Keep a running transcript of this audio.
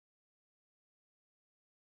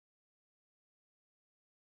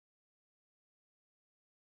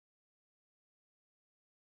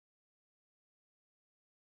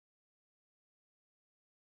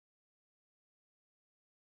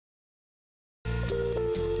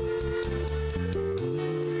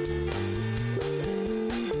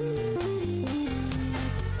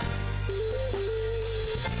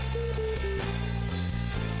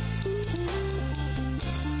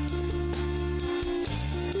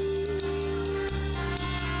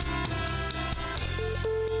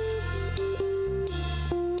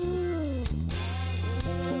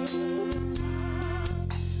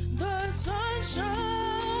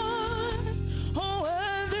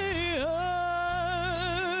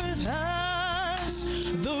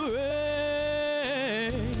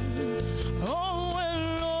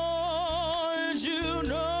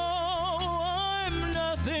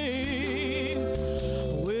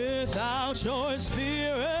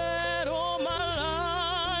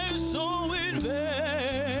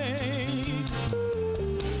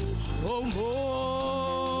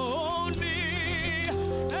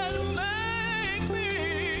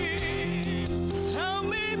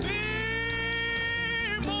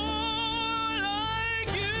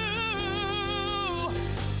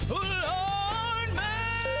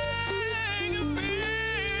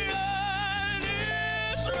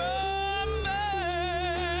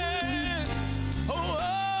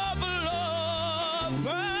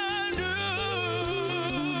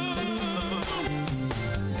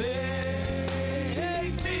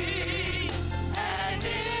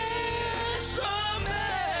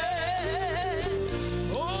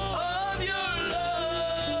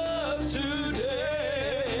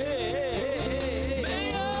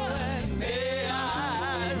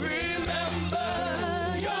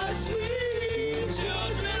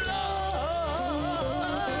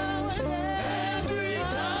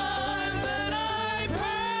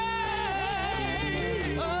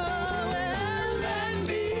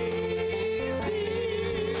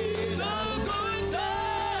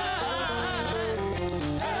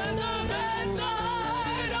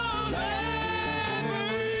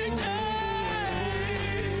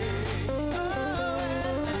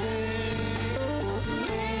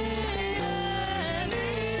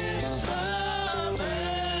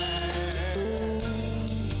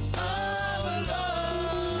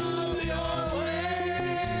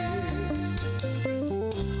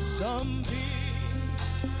Some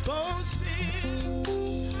people speak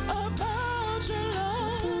about your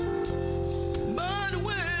love, but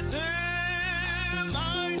with them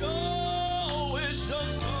I know it's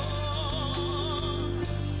just fun.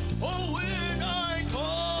 Oh, when I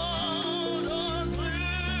caught a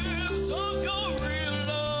glimpse of your real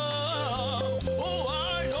love, oh,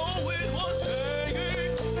 I know it was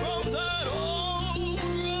hanging from that old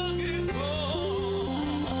rugged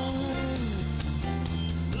cross.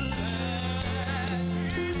 Let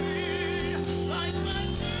me be like my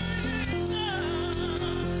Jesus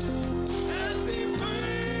as he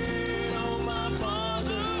prayed on my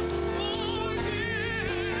Father for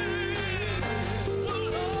him.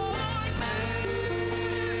 Oh, Lord,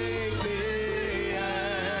 make me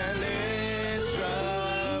an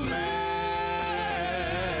instrument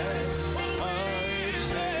of each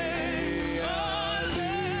day I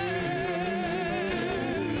live.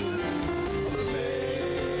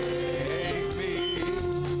 Make me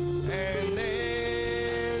an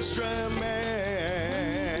instrument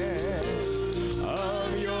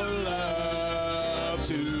of your love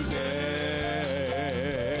today.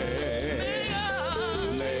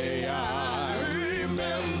 May I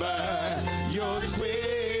remember your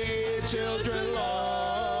sweet children,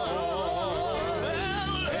 Lord,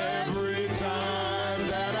 every time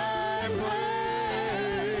that I pray.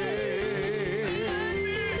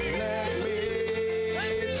 Let me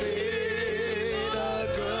see the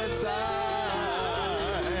good side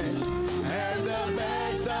and the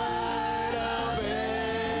bad side of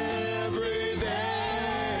every day.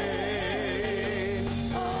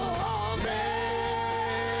 Oh,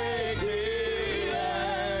 make me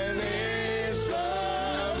an instrument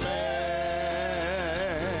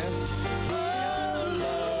of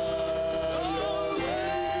love your way.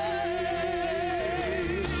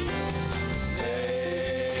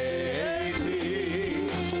 Make me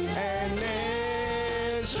an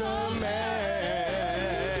instrument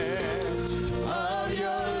of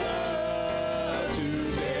your love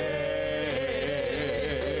today.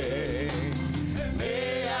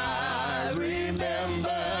 May I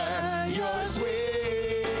remember your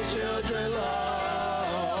sweet children,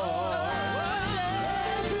 Lord,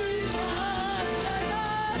 every time that I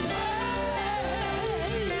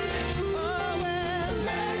pray. Oh, well,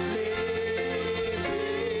 let me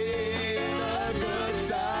see the good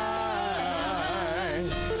side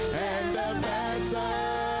and the bad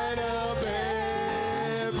side of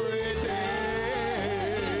every day.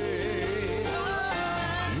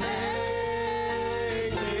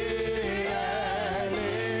 Make me an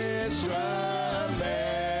instrument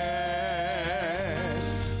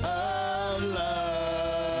of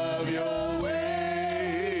love your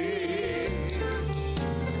way.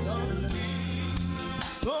 Some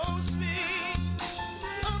people speak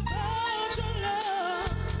about your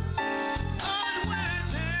love, but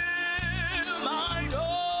with him I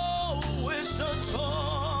know it's just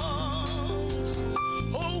song.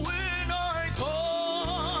 Oh, when I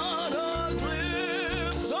caught a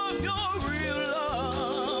glimpse of your real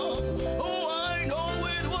love, oh, I know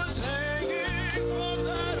it was hanging from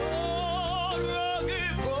that old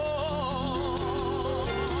rugged cross.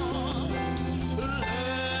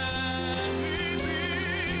 Let me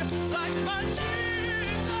be like my Jesus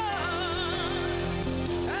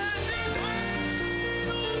as he prayed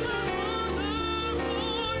on my Father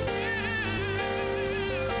for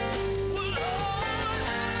him. Oh, Lord,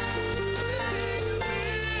 make me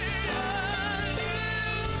an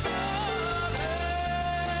instrument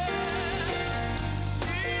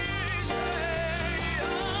each day I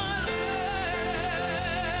live.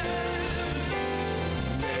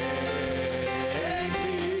 Make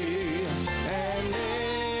me an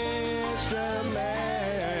instrument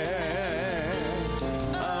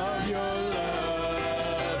of your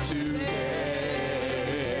love today.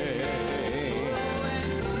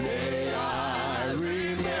 May I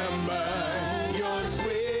remember your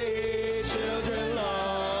sweet children,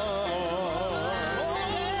 Lord,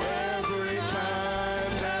 every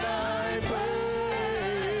time that I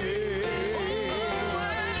pray.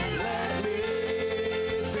 Let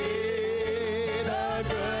me see the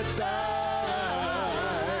good side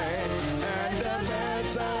and the bad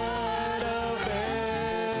side of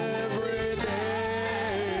every day.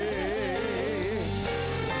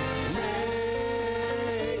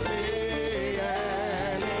 Make me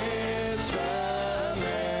an instrument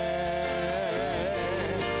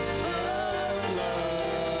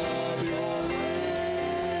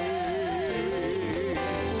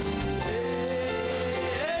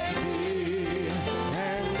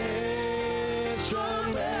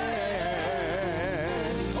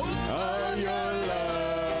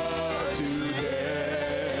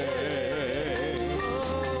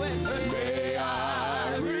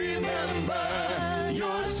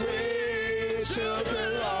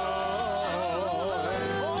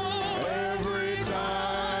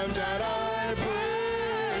time that I pray,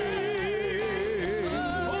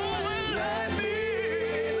 let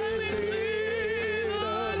me see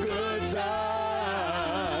the good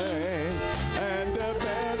side and the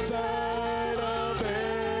bad side of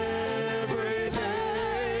every day.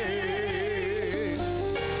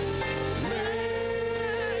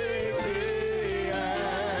 Make me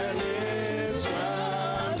an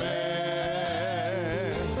instrument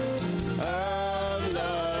of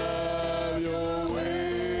love your way.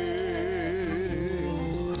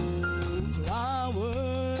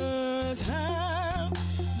 Flowers have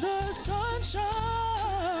the sunshine,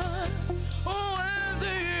 and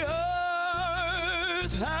the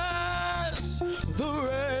earth has the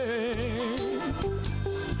rain.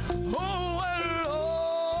 Oh, and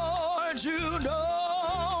Lord, you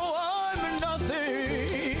know I'm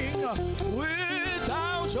nothing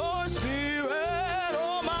without your spirit.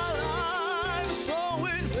 All my life so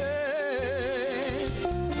in vain.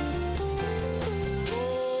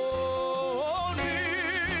 Hold me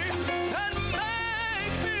and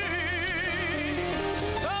make me,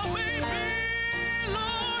 help me be,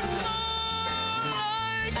 Lord, more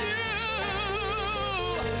like you.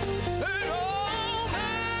 And oh,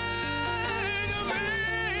 make me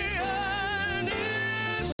an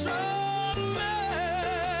instrument,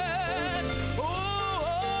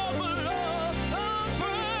 oh, of love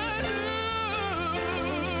brand new.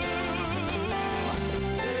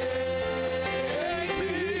 Make me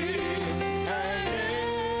an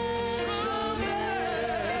instrument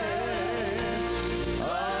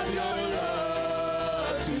of your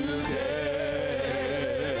love today.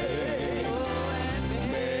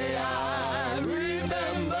 May I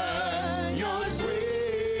remember your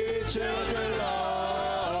sweet children,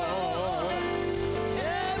 Lord,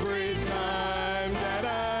 every time that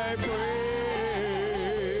I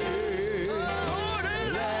pray. Lord,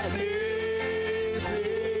 and Let me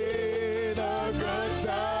see the good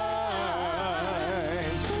side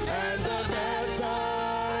and the bad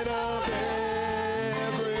side of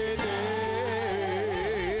every day.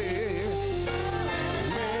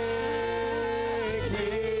 Make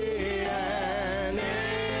me an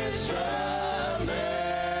instrument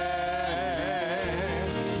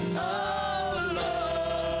of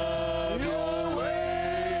love your way.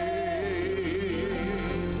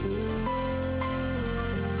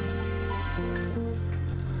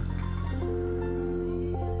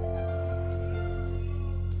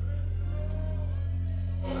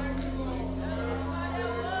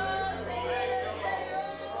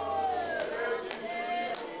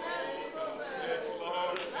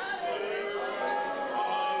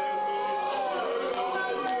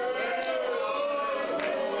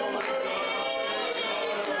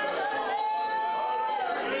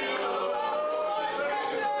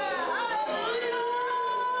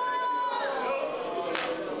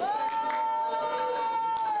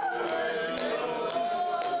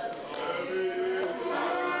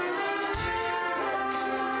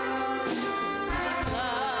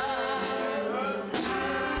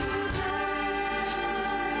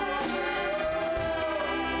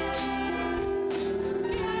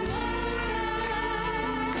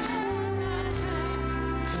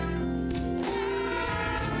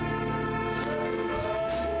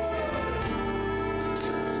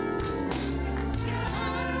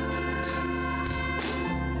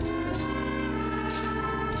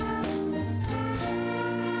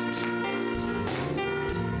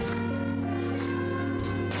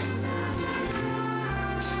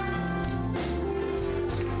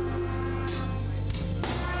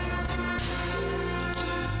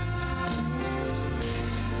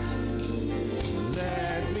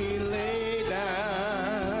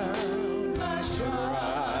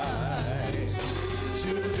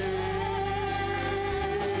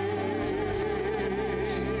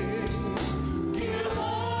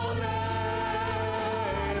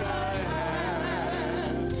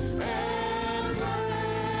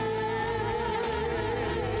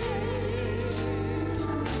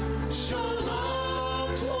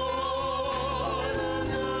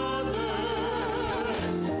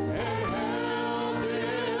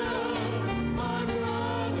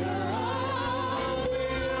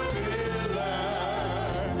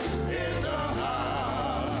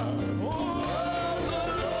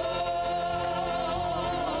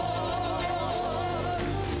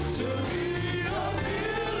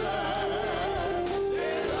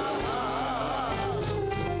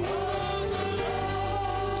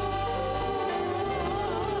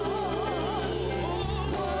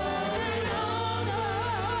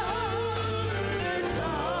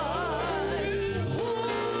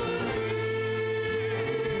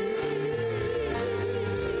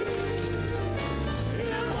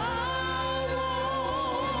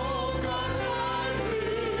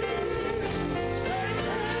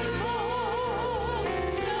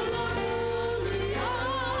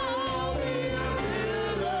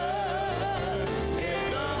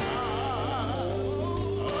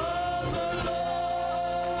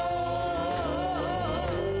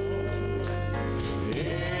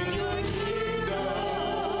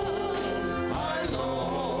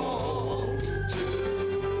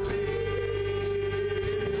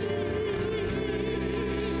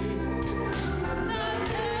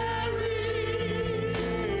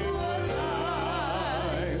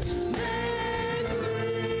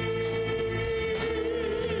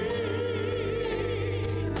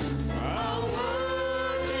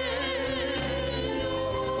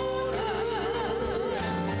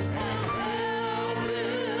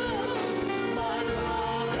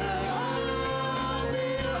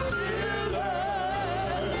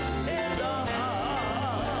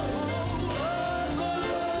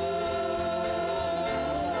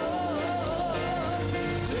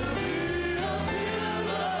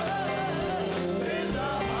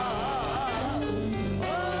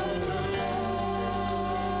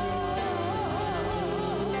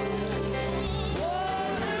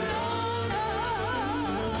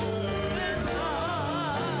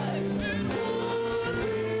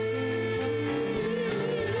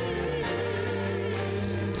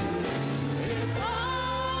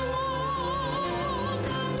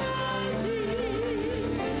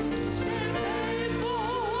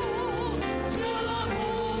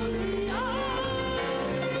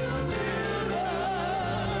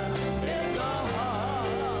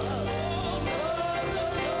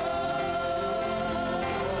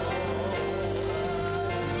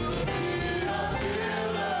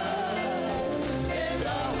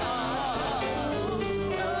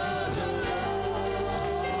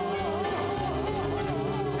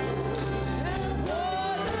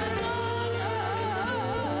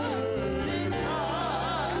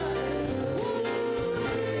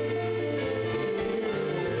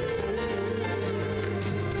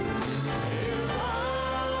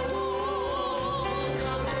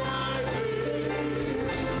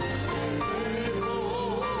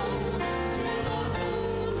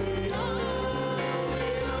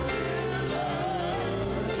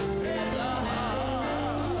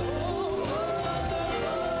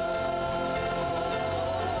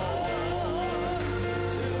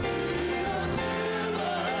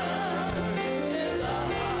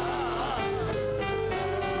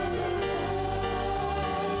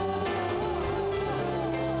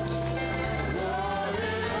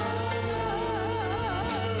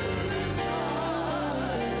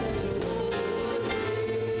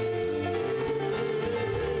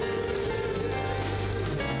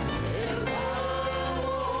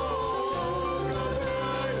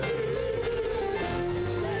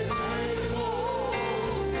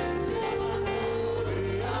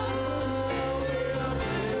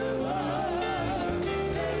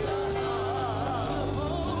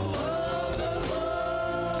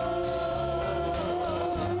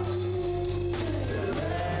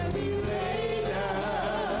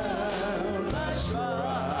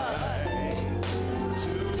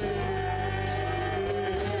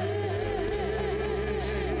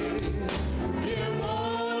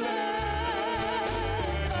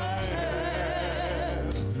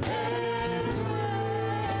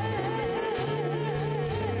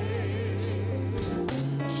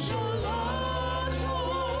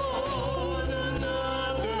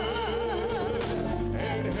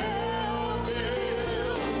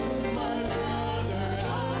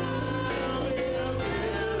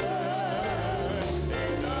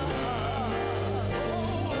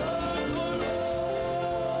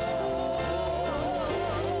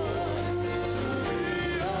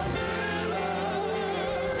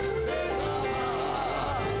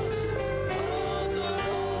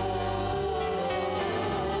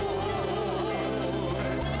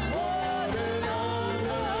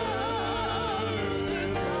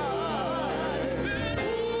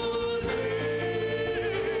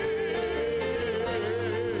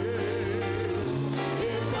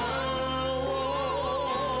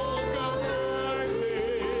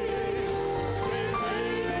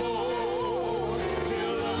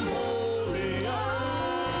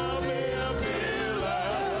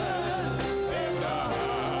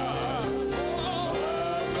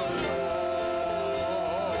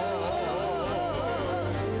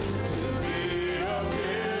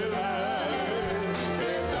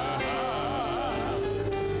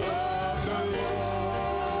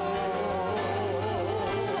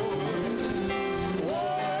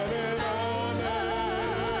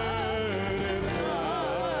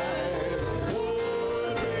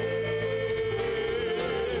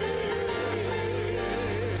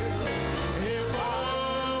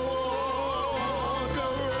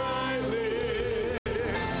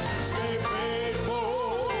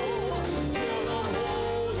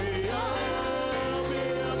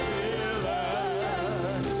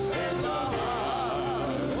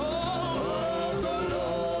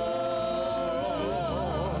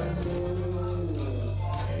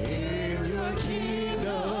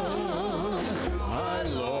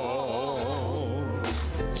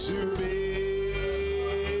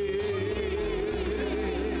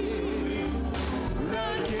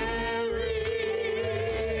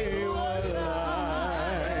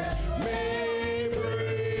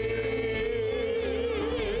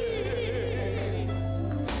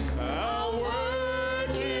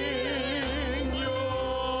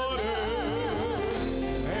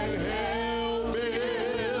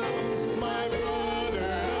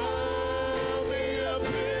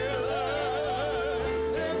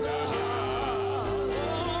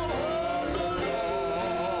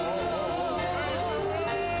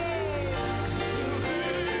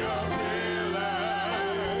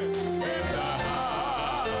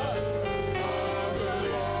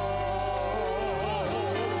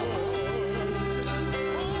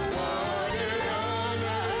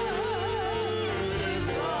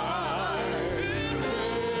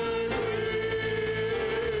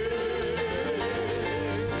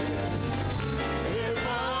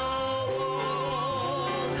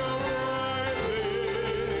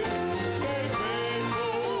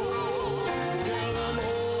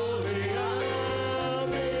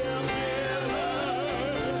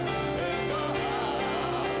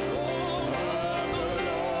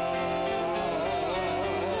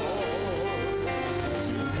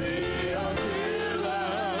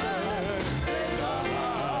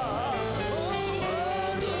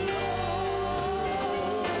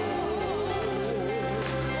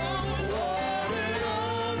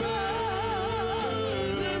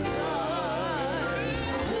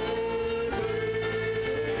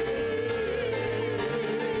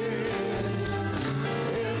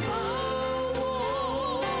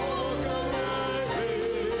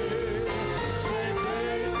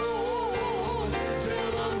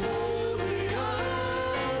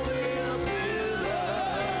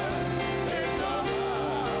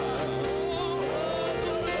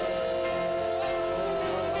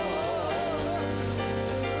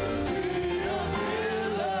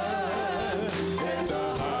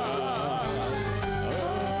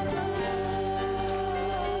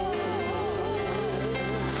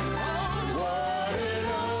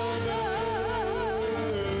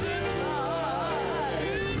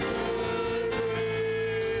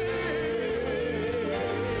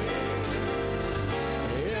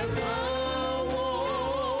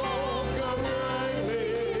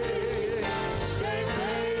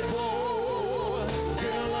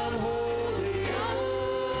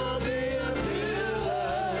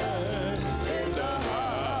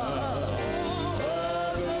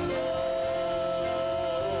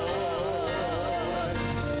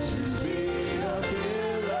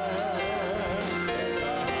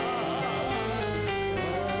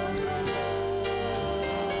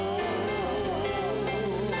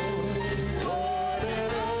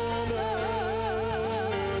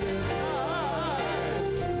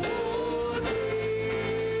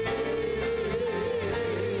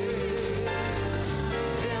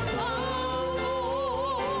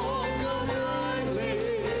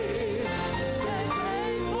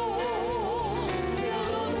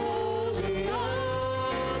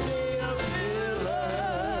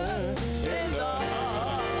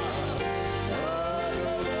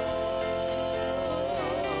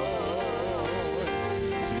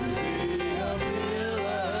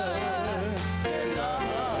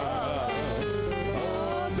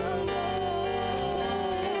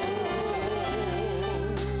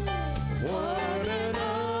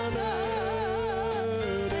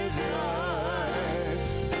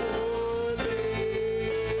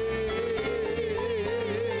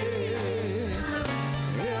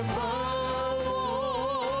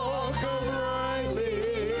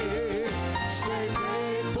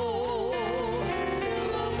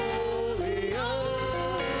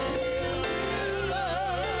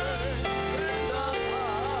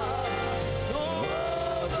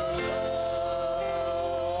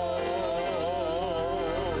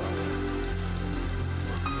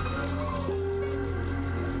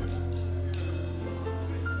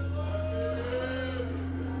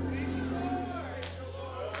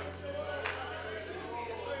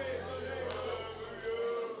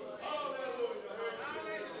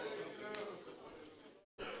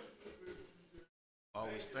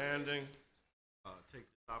 we're standing, take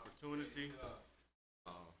this opportunity.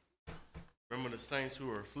 Remember the saints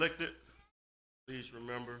who are afflicted. Please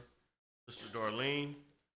remember Sister Darlene.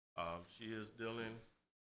 She is dealing.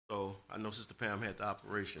 So I know Sister Pam had the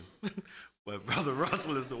operation, but Brother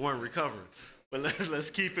Russell is the one recovering. But let's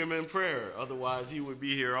keep him in prayer. Otherwise, he would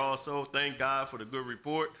be here also. Thank God for the good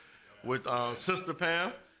report with Sister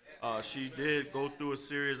Pam. She did go through a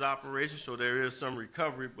serious operation, so there is some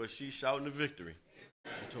recovery, but she's shouting the victory.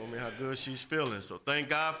 She told me how good she's feeling. So thank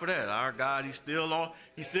God for that. Our God, he's still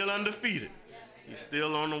undefeated. He's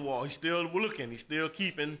still on the wall. He's still looking. He's still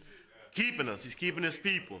keeping us. He's keeping his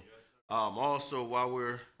people. Also, while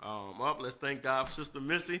we're up, let's thank God for Sister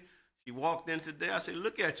Missy. She walked in today. I said,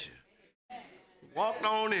 look at you. Walked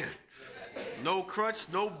on in. No crutch,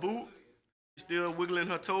 no boot. She's still wiggling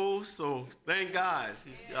her toes. So thank God.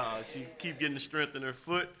 She keep getting the strength in her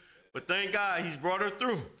foot. But thank God he's brought her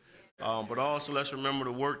through. But also let's remember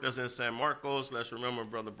the work that's in San Marcos. Let's remember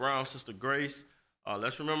Brother Brown, Sister Grace.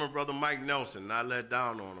 Let's remember Brother Mike Nelson, not let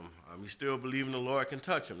down on him. We still believe the Lord can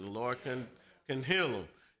touch him. The Lord can heal him.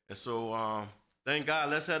 And so thank God,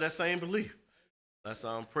 let's have that same belief. Let's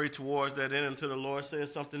pray towards that end until the Lord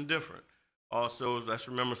says something different. Also, let's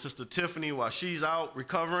remember Sister Tiffany while she's out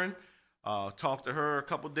recovering. Talked to her a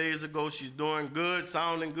couple days ago. She's doing good,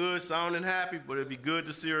 sounding happy, but it'd be good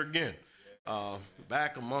to see her again.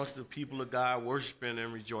 Back amongst the people of God, worshiping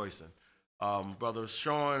and rejoicing. Brother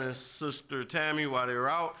Sean and Sister Tammy, while they're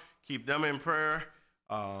out, keep them in prayer.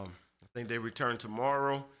 I think they return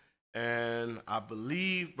tomorrow. And I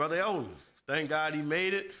believe Brother Elton, thank God he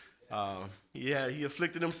made it. He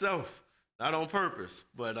afflicted himself, not on purpose,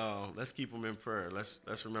 but let's keep him in prayer.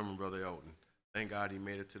 Let's remember Brother Elton. Thank God he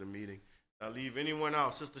made it to the meeting. I leave anyone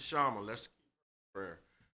out. Sister Shama, let's keep prayer.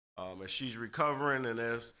 As she's recovering and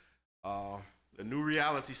as the new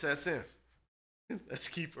reality sets in, let's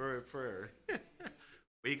keep her in prayer.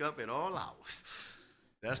 Wake up at all hours.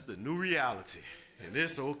 That's the new reality, and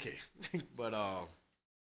it's okay. But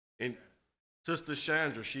and Sister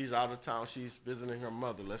Chandra, she's out of town. She's visiting her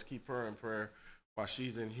mother. Let's keep her in prayer while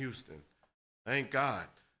she's in Houston. Thank God.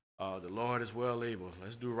 The Lord is well able.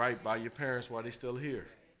 Let's do right by your parents while they're still here.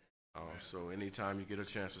 So anytime you get a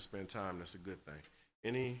chance to spend time, that's a good thing.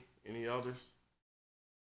 Any others?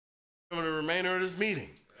 Remember the remainder of this meeting.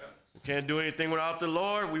 We can't do anything without the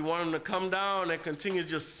Lord. We want him to come down and continue to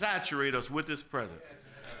just saturate us with his presence.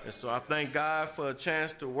 And so I thank God for a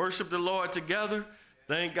chance to worship the Lord together.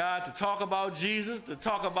 Thank God to talk about Jesus, to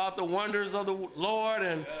talk about the wonders of the Lord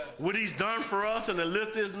and what he's done for us, and to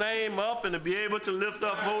lift his name up and to be able to lift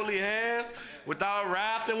up holy hands without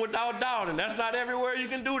wrath and without doubt. And that's not everywhere you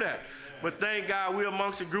can do that. But thank God we're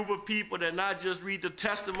amongst a group of people that not just read the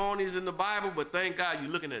testimonies in the Bible, but thank God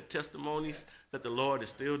you're looking at testimonies that the Lord is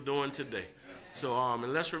still doing today. So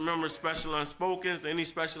and let's remember special unspokens, any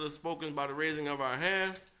special unspokens by the raising of our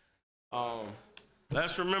hands.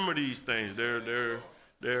 Let's remember these things. They're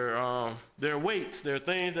weights. They're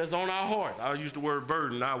things that's on our heart. I use the word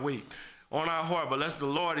burden, not weight. On our heart, but that's the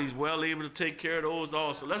Lord. He's well able to take care of those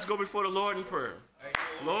also. Let's go before the Lord in prayer.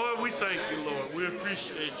 Lord, we thank you, Lord. We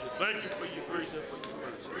appreciate you. Thank you for your grace and for your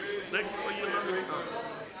mercy. Thank you for your loving kindness.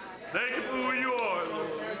 Thank you for who you are, Lord.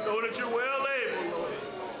 We know that you're well able, Lord.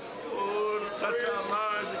 Lord, touch our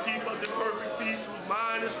minds and keep us in perfect peace whose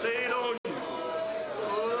mind is stayed on you.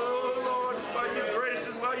 Oh, Lord, by your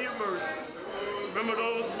graces, by your mercy. Remember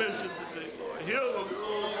those mentioned today, Lord. Heal them.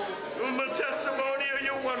 Give them a testimony of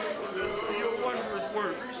your wonderfulness, of your wondrous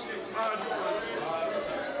works.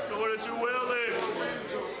 Know that you're well able.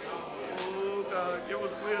 Oh, God, give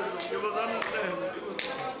us wisdom. Give us understanding.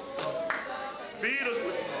 Feed us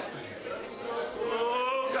with this.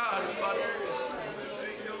 Oh, God, it's about to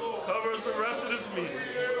cover us the rest of this meeting.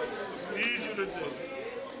 We need you today.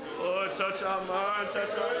 Lord, touch our mind,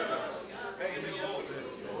 touch our eyes.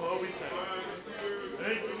 Lord, we thank you.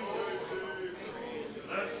 Thank you.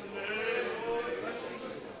 Bless your name, Lord. Bless your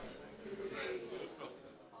name.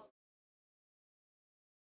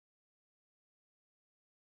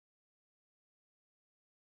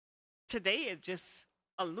 Today it just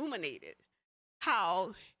illuminated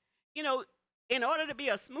how, in order to be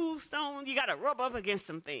a smooth stone, you got to rub up against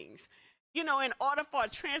some things. In order for a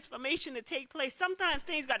transformation to take place, sometimes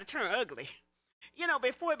things got to turn ugly,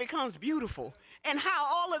 before it becomes beautiful. And how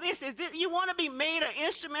all of this is, you want to be made an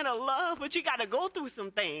instrument of love, but you got to go through some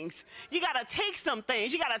things. You got to take some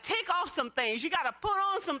things. You got to take off some things. You got to put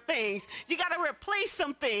on some things. You got to replace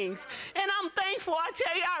some things. And I'm thankful. I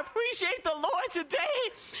tell you, I appreciate the Lord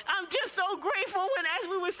today. I'm just so grateful when, as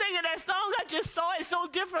we were singing that song, I just saw it so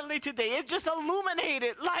differently today. It just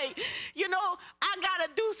illuminated, I got to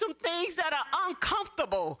do some things that are uncomfortable.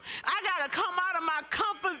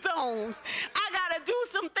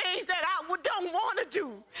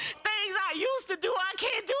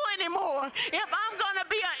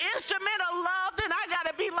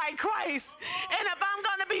 Christ. And if I'm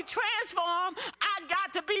going to be transformed, I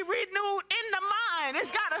got to be renewed in the mind.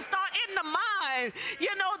 It's got to start in the mind.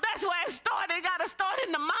 You know, that's where it started. It got to start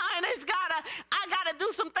in the mind. I got to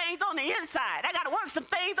do some things on the inside. I got to work some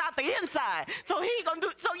things out the inside. So he going to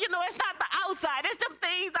do, so, you know, it's not the outside. It's them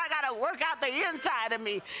things I got to work out the inside of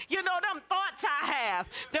me. You know, them thoughts I have,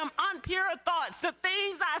 them unpure thoughts, the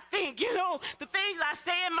things I think, you know, the things I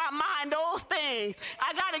say in my mind, those things.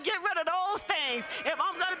 I got to get rid of those things. If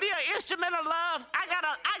I'm going to be an instrument of love, I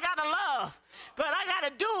gotta love. But I got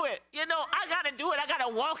to do it. You know, I got to do it. I got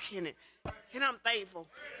to walk in it. And I'm thankful.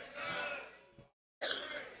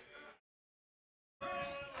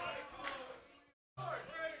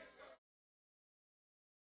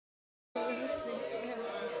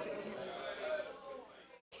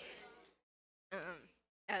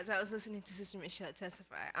 As I was listening to Sister Michelle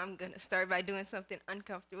testify, I'm going to start by doing something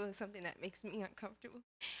uncomfortable, something that makes me uncomfortable.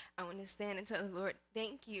 I want to stand and tell the Lord,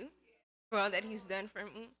 thank you for all that he's done for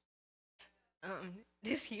me.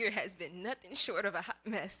 This year has been nothing short of a hot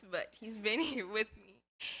mess, but he's been here with me.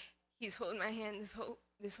 He's holding my hand this whole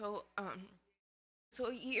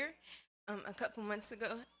year. A couple months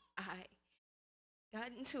ago, I got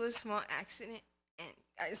into a small accident, and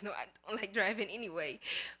you guys know I don't like driving anyway,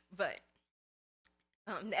 but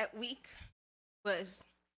that week was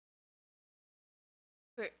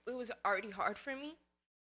already hard for me.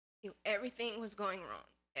 Everything was going wrong.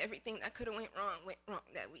 Everything that could have went wrong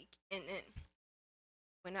that week. And then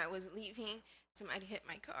when I was leaving, somebody hit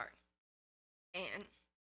my car. And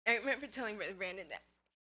I remember telling Brother Brandon that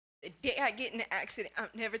the day I get in an accident, I'm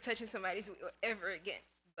never touching somebody's wheel ever again.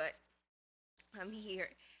 But I'm here.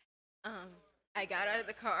 I got out of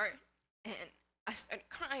the car and I started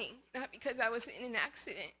crying, not because I was in an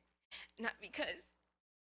accident, not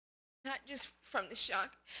just from the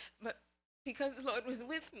shock, but because the Lord was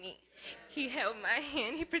with me. He held my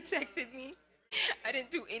hand, he protected me. I didn't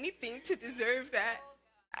do anything to deserve that.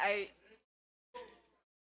 I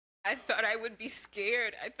thought I would be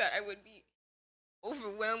scared. I thought I would be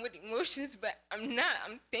overwhelmed with emotions, but I'm not.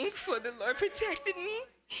 I'm thankful the Lord protected me.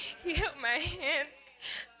 He held my hand.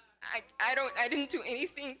 I didn't do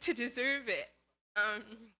anything to deserve it.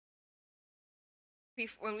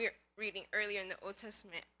 When we were reading earlier in the Old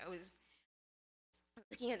Testament, I was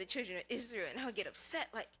looking at the children of Israel, and I would get upset,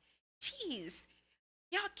 like, geez,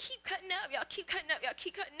 y'all keep cutting up.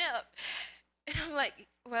 And I'm like,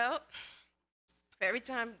 well, for every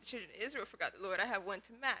time the children of Israel forgot the Lord, I have one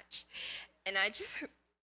to match. And I just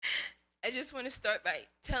want to start by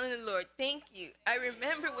telling the Lord, thank you. I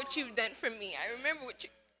remember what you've done for me. I remember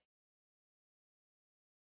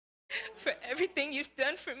for everything you've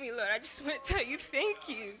done for me, Lord. I just want to tell you thank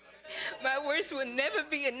you. My words will never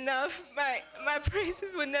be enough. My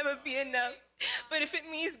praises will never be enough. But if it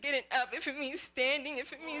means getting up, if it means standing,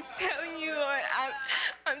 if it means telling you, Lord,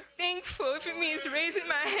 I'm thankful. If it means raising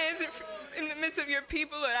my hands in the midst of your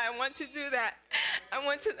people, Lord, I want to do that. I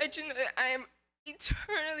want to let you know that I am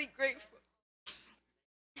eternally grateful.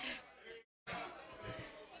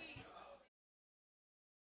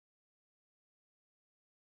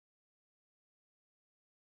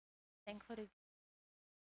 Thankful to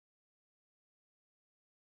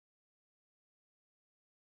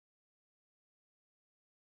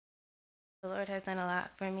the Lord has done a lot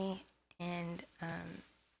for me, and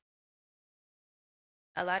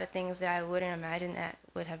a lot of things that I wouldn't imagine that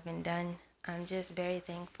would have been done. I'm just very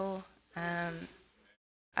thankful. I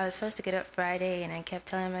was supposed to get up Friday, and I kept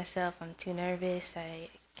telling myself I'm too nervous, I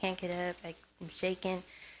can't get up, I'm shaking.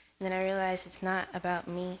 And then I realized it's not about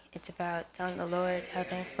me, it's about telling the Lord how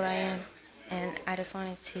thankful I am. And I just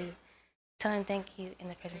wanted to tell him thank you in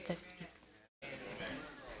the presence of his people.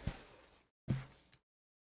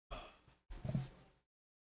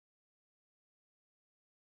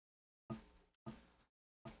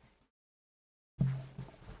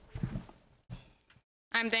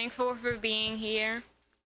 I'm thankful for being here.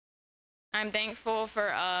 I'm thankful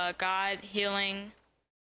for God healing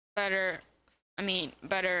Butter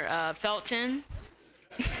Felton.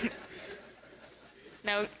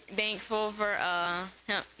 No, thankful for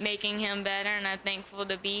him, making him better, and I'm thankful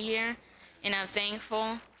to be here, and I'm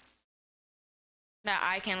thankful that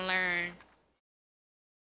I can learn.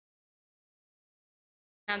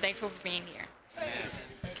 I'm thankful for being here.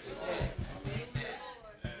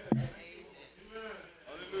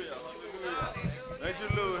 Thank you,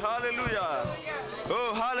 Lord. Hallelujah.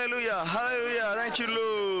 Oh, hallelujah. Hallelujah. Thank you,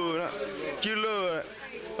 Lord. Thank you, Lord.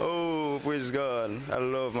 Oh, praise God. I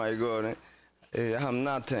love my God. I'm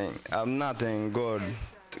nothing. God.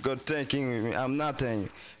 God thanking me. I'm nothing.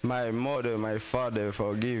 My mother, my father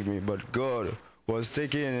forgive me, but God was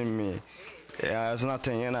taking me. Yeah, it's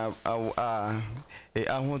nothing, and I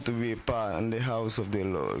want to be a part in the house of the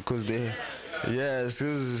Lord, because the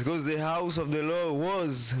house of the Lord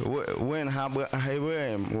was when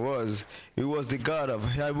Abraham was. He was the God of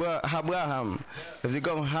Abraham, the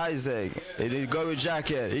God of Isaac, the God of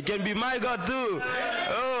Jacob. He can be my God too.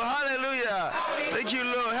 Oh, hallelujah. Thank you,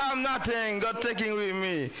 Lord. I have nothing. God taking with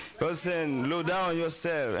me. God saying, low down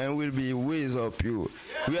yourself and will be raised up you.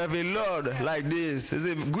 We have a Lord like this. He's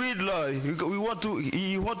a great Lord.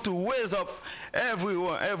 He want to raise up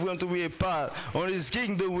everyone to be a part on His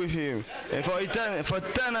kingdom with Him and for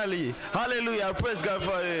eternally. Hallelujah. I praise God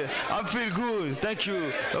for it. I feel good. Thank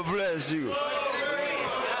you. God bless you.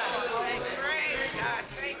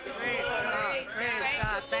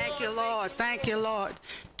 Thank you, Lord. Thank you, Lord.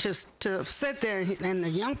 To sit there and the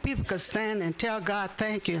young people could stand and tell God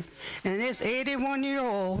thank you. And this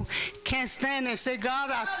 81-year-old can't stand and say, God,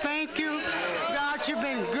 I thank you. God, you've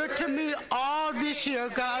been good to me all this year,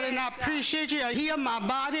 God, and I appreciate you. I heal my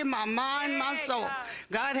body, my mind, my soul.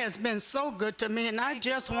 God has been so good to me, and I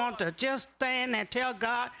just want to just stand and tell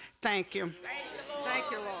God thank you.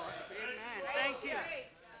 Thank you, Lord. Amen. Thank you.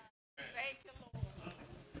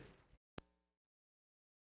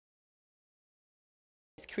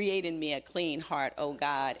 Create in me a clean heart, O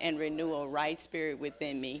God, and renew a right spirit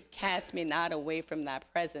within me. Cast me not away from thy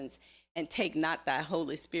presence, and take not thy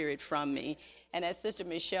Holy Spirit from me. And as Sister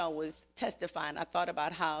Michelle was testifying, I thought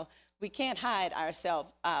about how we can't hide ourselves,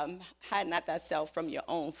 hide not thyself from your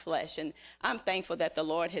own flesh. And I'm thankful that the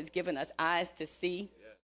Lord has given us eyes to see,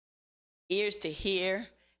 ears to hear,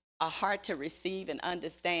 a heart to receive and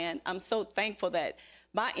understand. I'm so thankful that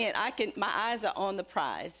my eyes are on the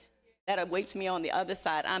prize that awaits me on the other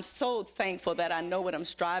side. I'm so thankful that I know what I'm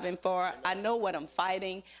striving for. I know what I'm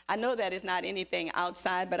fighting. I know that it's not anything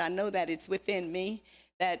outside, but I know that it's within me,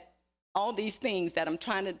 that all these things that I'm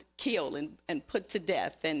trying to kill and put to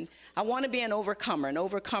death. And I want to be an overcomer. An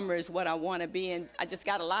overcomer is what I want to be. And I just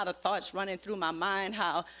got a lot of thoughts running through my mind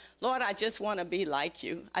how, Lord, I just want to be like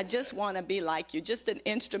you. I just want to be like you. Just an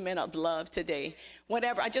instrument of love today.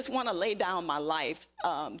 Whatever. I just want to lay down my life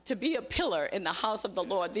to be a pillar in the house of the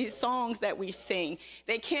Lord. These songs that we sing,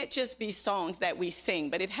 they can't just be songs that we sing,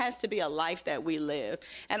 but it has to be a life that we live.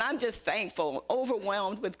 And I'm just thankful,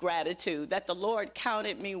 overwhelmed with gratitude that the Lord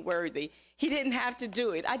counted me worthy. He didn't have to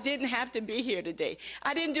do it. I didn't have to be here today.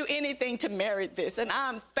 I didn't do anything to merit this, and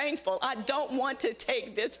I'm thankful. I don't want to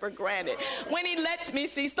take this for granted. When He lets me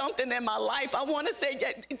see something in my life, I want to say,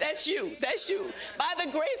 yeah, that's you. That's you. By the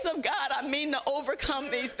grace of God, I mean to overcome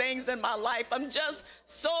these things in my life. I'm just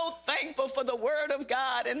so thankful for the Word of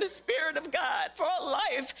God and the Spirit of God, for a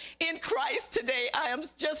life in Christ today. I am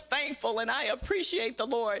just thankful, and I appreciate the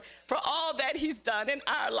Lord for all that He's done in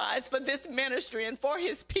our lives, for this ministry and for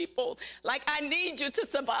His people. Like, I need you to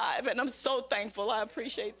survive, and I'm so thankful. I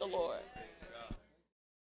appreciate the Lord.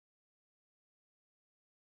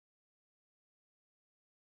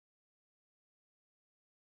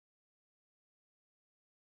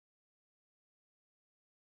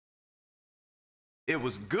 It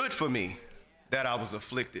was good for me that I was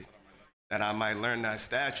afflicted, that I might learn thy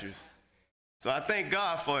statutes. So I thank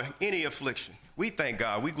God for any affliction. We thank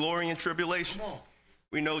God. We glory in tribulation.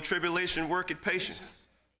 We know tribulation worketh patience.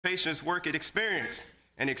 Patience worketh experience.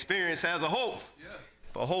 And experience has a hope.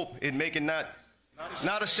 For hope, it maketh not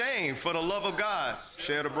ashamed, for the love of God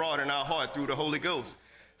shared abroad in our heart through the Holy Ghost.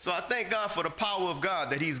 So I thank God for the power of God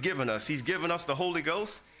that He's given us. He's given us the Holy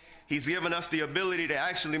Ghost. He's given us the ability to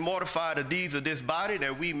actually mortify the deeds of this body,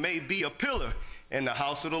 that we may be a pillar in the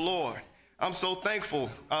house of the Lord. I'm so thankful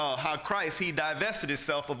how Christ, He divested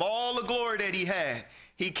Himself of all the glory that He had.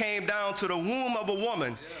 He came down to the womb of a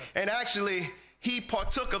woman, and actually He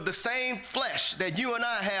partook of the same flesh that you and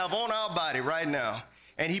I have on our body right now.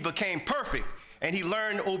 And He became perfect, and he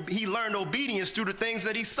learned obedience through the things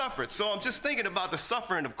that He suffered. So I'm just thinking about the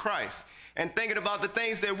suffering of Christ and thinking about the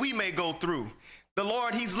things that we may go through. The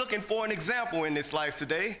Lord, He's looking for an example in this life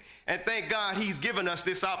today. And thank God He's given us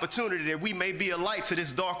this opportunity that we may be a light to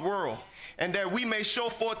this dark world, and that we may show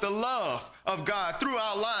forth the love of God through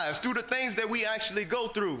our lives, through the things that we actually go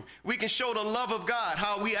through. We can show the love of God,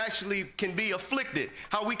 how we actually can be afflicted,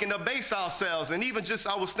 how we can abase ourselves. And even just,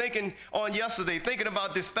 I was thinking on yesterday, thinking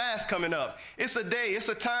about this fast coming up. It's a day, it's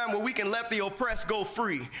a time where we can let the oppressed go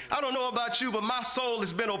free. I don't know about you, but my soul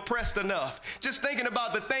has been oppressed enough. Just thinking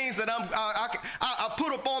about the things that I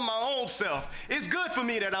put upon my own self. It's good for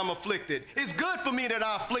me that I'm afflicted. afflicted. It's good for me that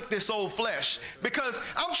I afflict this old flesh because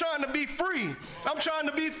I'm trying to be free. I'm trying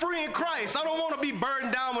to be free in Christ. I don't want to be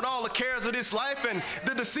burdened down with all the cares of this life and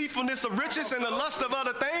the deceitfulness of riches and the lust of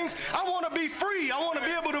other things. I want to be free. I want to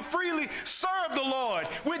be able to freely serve the Lord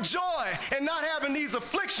with joy and not having these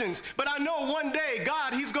afflictions. But I know one day,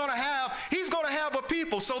 God, He's going to have a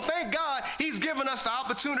people. So thank God He's given us the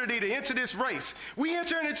opportunity to enter this race. We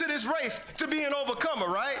entered into this race to be an overcomer,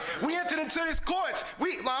 right? We entered into His courts.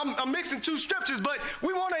 I'm mixing two scriptures, but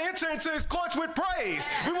we want to enter into His courts with praise.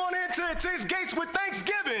 We want to enter into His gates with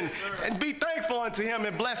thanksgiving and be thankful unto Him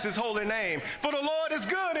and bless His holy name. For the Lord is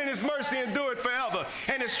good and His mercy endureth forever.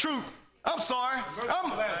 And His truth,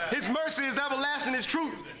 His mercy is everlasting. His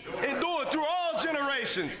truth endured through all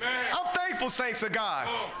generations. I'm thankful, saints of God.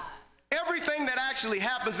 Everything that actually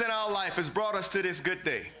happens in our life has brought us to this good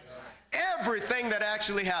day. Everything that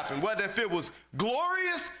actually happened, whether if it was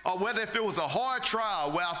glorious or whether if it was a hard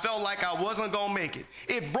trial where I felt like I wasn't going to make it,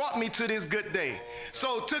 it brought me to this good day.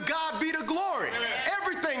 So to God be the glory.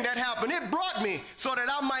 Everything that happened, it brought me so that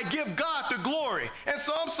I might give God the glory. And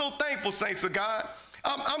so I'm so thankful, saints of God.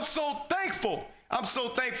 I'm so thankful. I'm so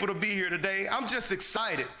thankful to be here today. I'm just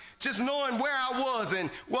excited. Just knowing where I was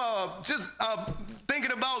and,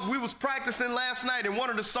 thinking about, we was practicing last night, and one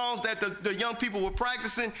of the songs that the young people were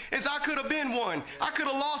practicing is I could have been one. I could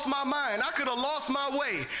have lost my mind. I could have lost my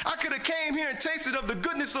way. I could have came here and tasted of the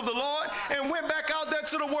goodness of the Lord and went back out there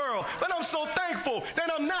to the world. But I'm so thankful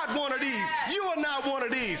that I'm not one of these. You are not one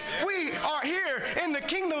of these. We are here in the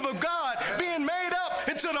kingdom of God being made up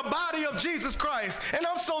into the body of Jesus Christ. And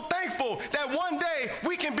I'm so thankful that one day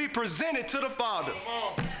we can be presented to the Father.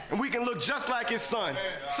 And we can look just like His Son.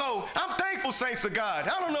 So I'm thankful, saints of God.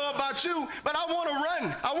 I don't know about you, but I want to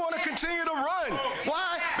run. I want to continue to run.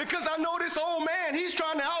 Why? Because I know this old man, he's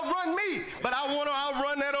trying to outrun me. But I want to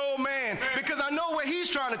outrun that old man because I know where he's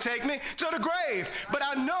trying to take me, to the grave. But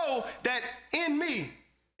I know that in me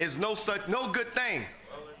is no good thing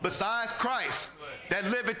besides Christ that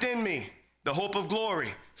liveth in me, the hope of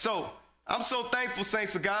glory. So I'm so thankful,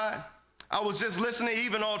 saints of God. I was just listening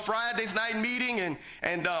even on Friday's night meeting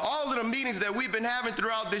and all of the meetings that we've been having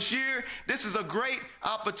throughout this year. This is a great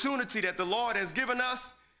opportunity that the Lord has given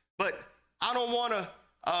us. But I don't want to,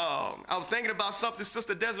 I was thinking about something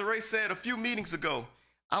Sister Desiree said a few meetings ago.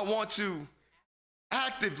 I want to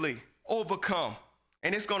actively overcome.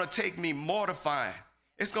 And it's going to take me mortifying.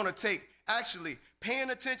 It's going to take actually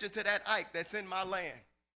paying attention to that Ike that's in my land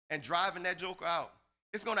and driving that joker out.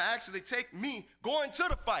 It's going to actually take me going to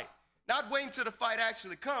the fight. Not waiting till the fight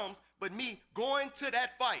actually comes, but me going to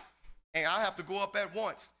that fight. And I have to go up at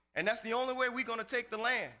once. And that's the only way we're going to take the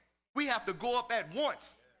land. We have to go up at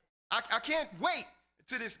once. I can't wait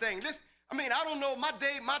to this thing. I don't know, my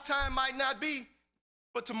time might not be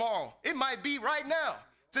for tomorrow. It might be right now.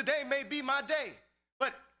 Today may be my day.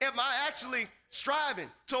 But am I actually striving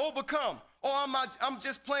to overcome? Or I'm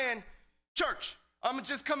just playing church? I'm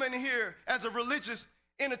just coming in here as a religious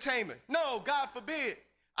entertainment? No, God forbid.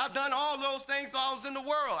 I've done all those things while I was in the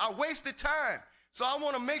world. I wasted time. So I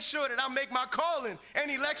want to make sure that I make my calling and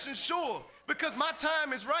election sure because my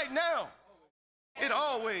time is right now. It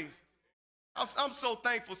always. I'm so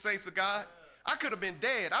thankful, saints of God. I could have been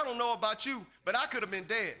dead. I don't know about you, but I could have been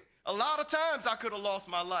dead. A lot of times I could have lost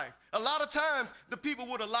my life. A lot of times the people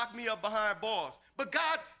would have locked me up behind bars. But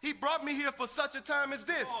God, He brought me here for such a time as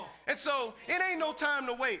this. And so it ain't no time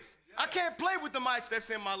to waste. I can't play with the mics that's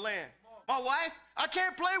in my land. My wife, I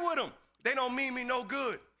can't play with them. They don't mean me no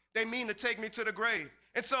good. They mean to take me to the grave.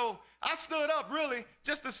 And so I stood up really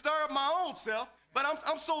just to stir up my own self. But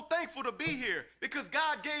I'm so thankful to be here because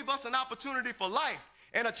God gave us an opportunity for life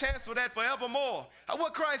and a chance for that forevermore.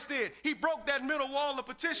 What Christ did, He broke that middle wall of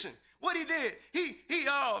petition. What He did,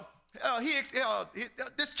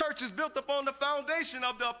 this church is built upon the foundation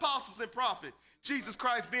of the apostles and prophets, Jesus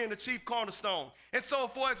Christ being the chief cornerstone. And so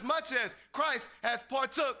for as much as Christ has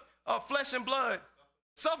partook of flesh and blood,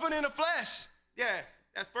 suffered in the flesh. Yes,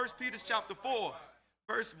 that's 1 Peter chapter 4,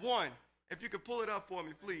 verse 1. If you could pull it up for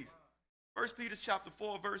me, please. 1 Peter chapter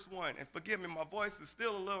 4, verse 1. And forgive me, my voice is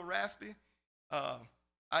still a little raspy.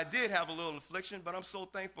 I did have a little affliction, but I'm so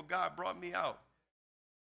thankful God brought me out.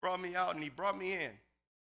 Brought me out and He brought me in.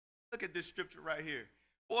 Look at this scripture right here.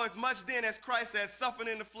 For as much then as Christ has suffered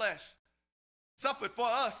in the flesh, suffered for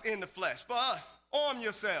us in the flesh, for us, arm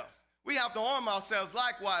yourselves. We have to arm ourselves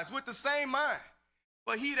likewise with the same mind.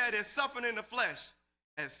 But he that is suffering in the flesh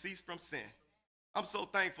has ceased from sin. I'm so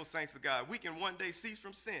thankful, saints of God. We can one day cease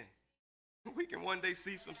from sin. We can one day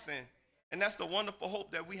cease from sin. And that's the wonderful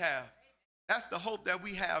hope that we have. That's the hope that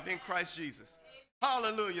we have in Christ Jesus.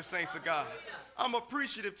 Hallelujah, saints of God. I'm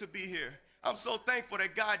appreciative to be here. I'm so thankful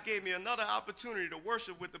that God gave me another opportunity to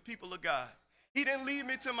worship with the people of God. He didn't leave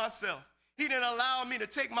me to myself. He didn't allow me to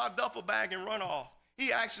take my duffel bag and run off.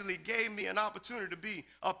 He actually gave me an opportunity to be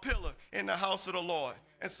a pillar in the house of the Lord.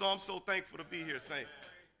 And so I'm so thankful to be here, saints.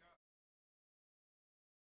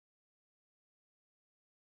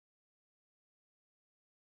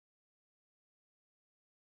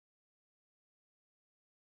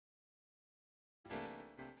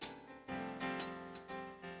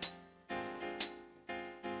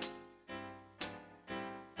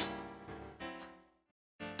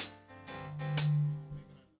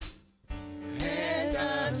 And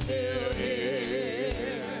I'm still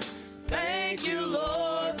here. Thank you,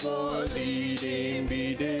 Lord, for leading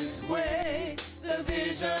me this way. The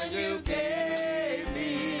vision you gave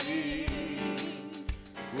me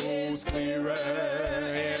grows clearer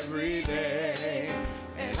every day.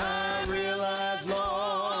 And I realize,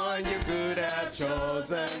 Lord, you could have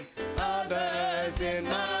chosen others in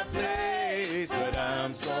my place. But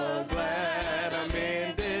I'm so glad I'm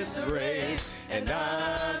in this race. And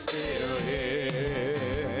I'm still here.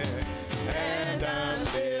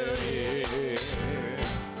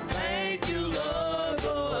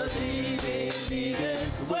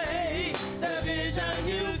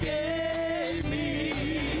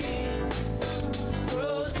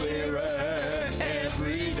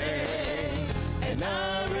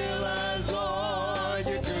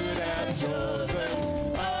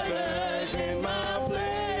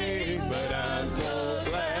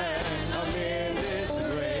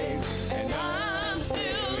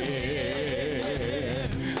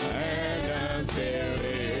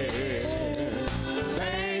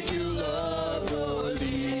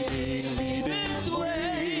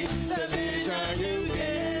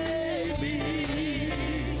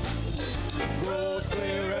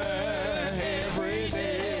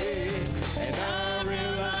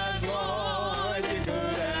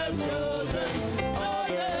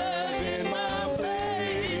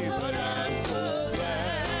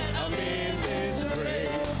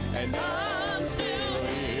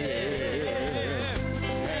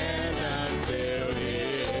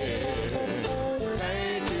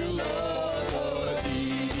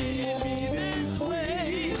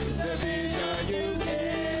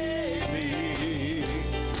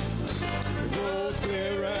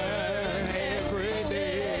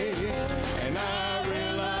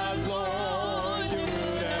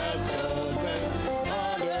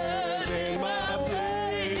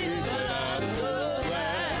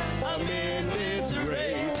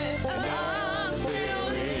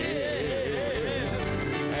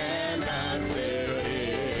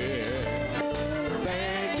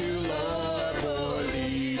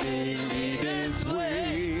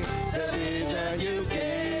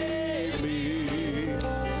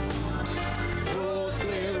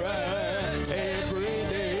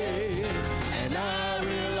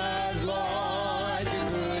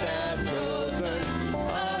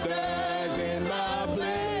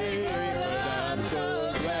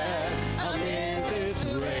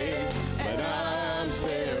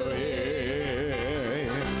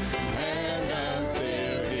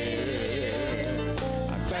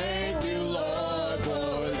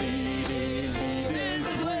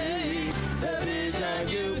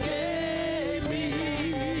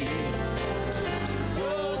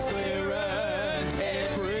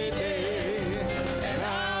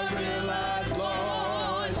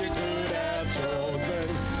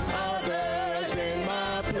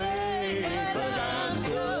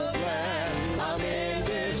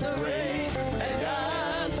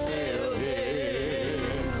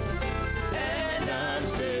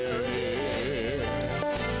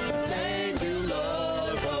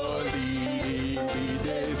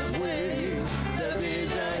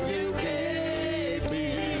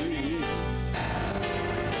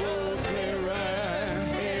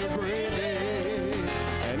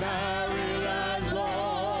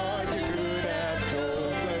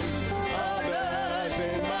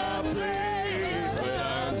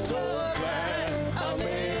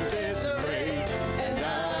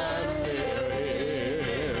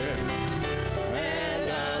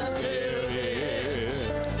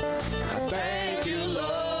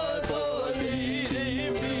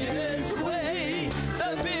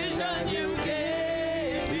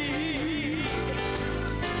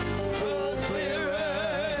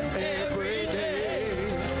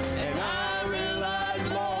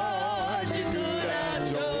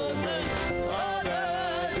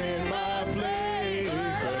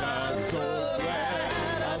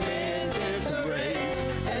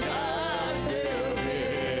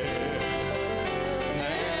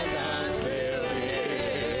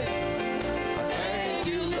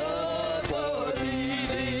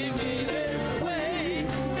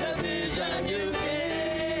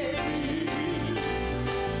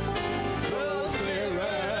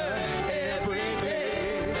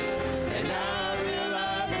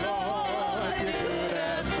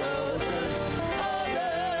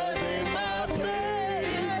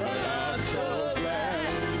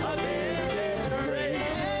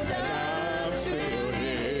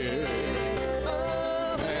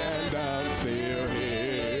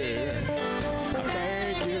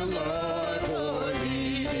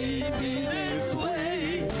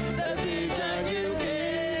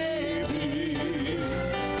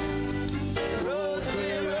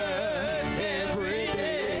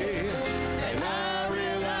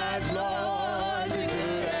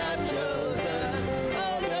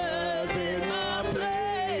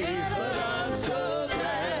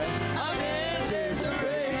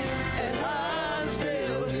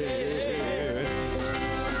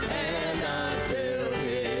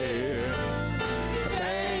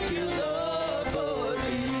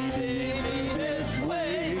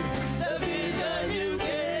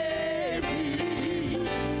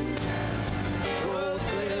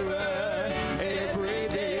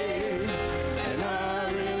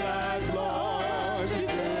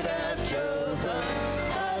 have chosen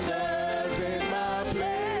others in my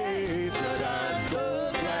place, but I'm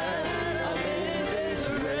so glad I'm in this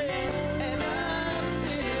race, and I'm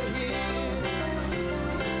still here,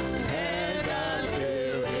 and I'm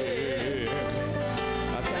still here.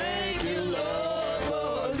 I thank you, Lord,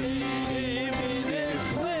 for leading me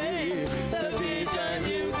this way. The vision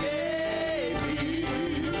you gave me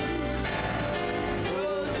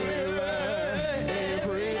grows clearer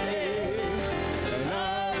every day, and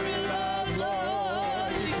I realize,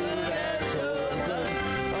 Lord, you could have chosen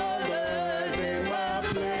others in my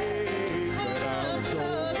place, but I'm so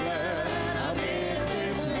glad I'm in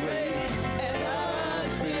this race, and I'm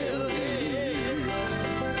still here,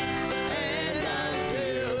 and I'm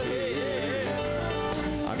still here.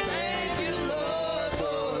 I thank you, Lord,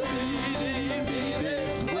 for leading me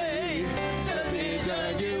this way. The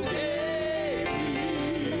vision you gave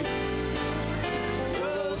me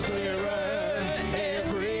grows clearer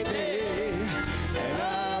every day, and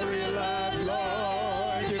I realize,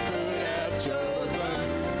 Lord, you could have chosen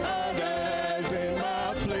others in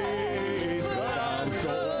my place, but I'm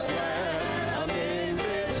so glad I'm in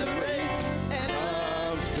this race, and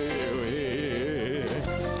I'm still here,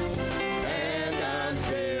 and I'm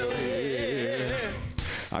still here.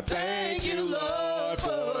 I thank you, Lord,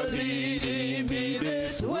 for leading me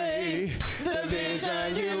this way. The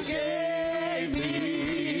vision you gave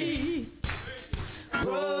me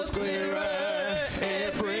grows clearer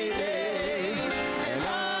every day, and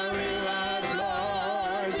I realize,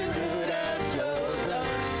 Lord, you could have chosen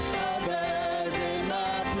others in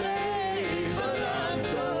my place, but I'm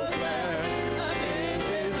so glad I'm in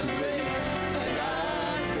this race, and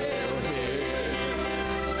I'm still here,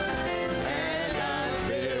 and I'm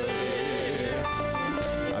still here.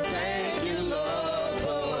 I thank you, Lord,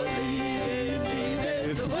 for leading me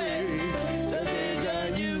this way. The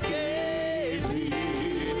vision you gave me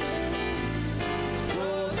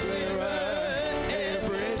grows clearer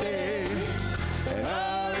every day, and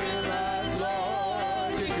I realize,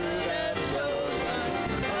 Lord, you could have chosen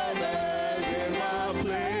others in my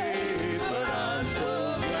place, but I'm so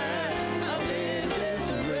glad I'm in this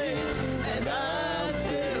race, and I'm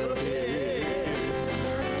still here,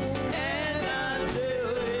 and I'm still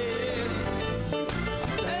here.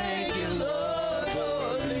 Thank you, Lord, for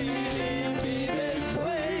leading me this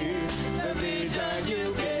way. The vision you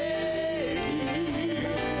gave me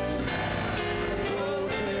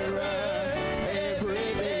grows clearer every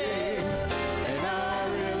day, and I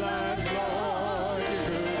realize, Lord, you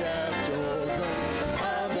could have chosen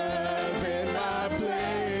others in my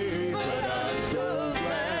place, but I'm so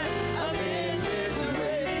glad I'm in this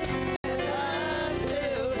race, and I'm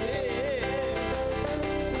still here,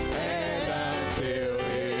 and I'm still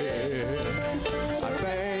here. I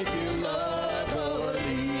thank you, Lord, for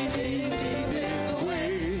leading me this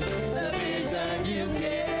way. The vision you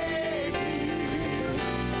gave me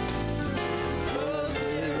grows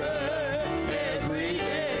clearer every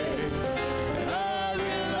day, and I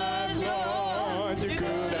realize, Lord, you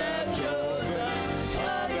could have chosen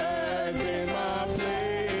others in my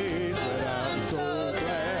place, but I'm so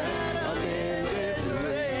glad I'm in this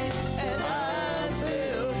race, and I'm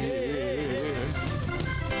still here,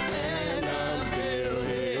 and I'm still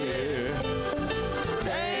here.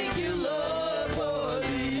 Thank you, Lord, for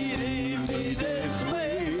leading me this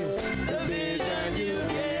way. The vision you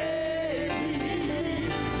gave me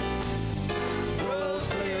grows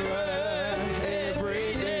clearer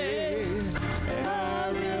every day, and I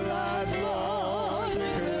realize, Lord,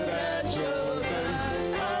 you could have chosen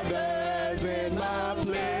others in my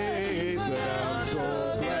place, but I'm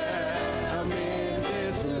so glad I'm in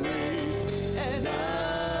this race, and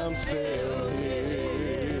I'm still here.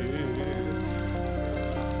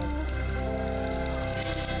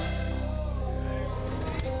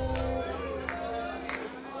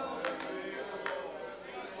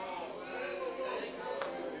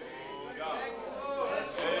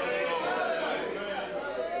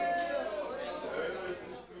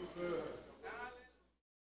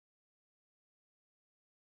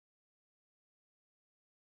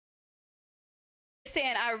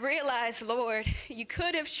 Saying, I realize, Lord, you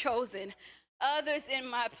could have chosen others in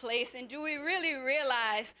my place. And do we really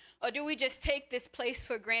realize, or do we just take this place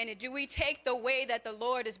for granted? Do we take the way that the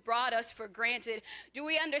Lord has brought us for granted? Do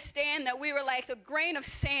we understand that we were like a grain of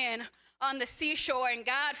sand on the seashore, and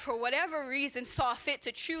God, for whatever reason, saw fit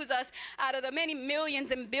to choose us out of the many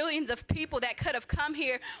millions and billions of people that could have come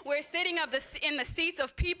here. We're sitting in the seats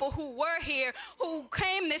of people who were here, who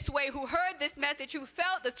came this way, who heard this message, who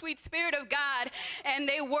felt the sweet Spirit of God, and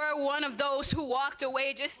they were one of those who walked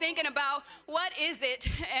away just thinking about, what is it,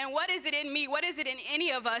 and what is it in me, what is it in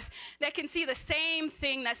any of us that can see the same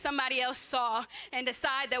thing that somebody else saw and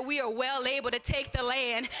decide that we are well able to take the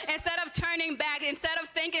land. Instead of turning back, instead of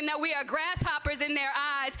thinking that we are grasshoppers in their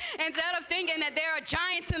eyes, instead of thinking that there are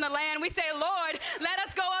giants in the land, we say, Lord, let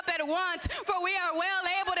us go up at once, for we are well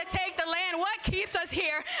able to take the land. What keeps us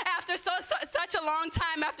here after such a long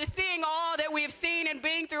time, after seeing all that we have seen and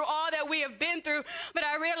being through all that we have been through? But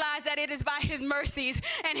I realize that it is by his mercies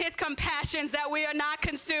and his compassions that we are not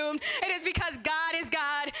consumed. It is because God is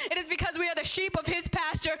God. It is because we are the sheep of his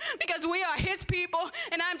pasture, because we are his people.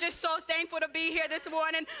 And I'm just so thankful to be here this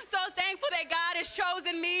morning, so thankful that God has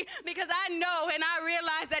chosen me, because I know and I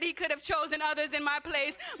realize that he could have chosen others in my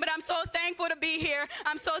place. But I'm so thankful to be here.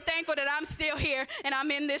 I'm so thankful that I'm still here and I'm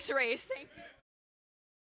in this race. Thank you.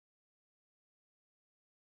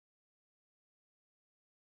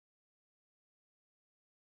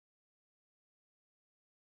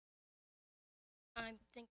 I'm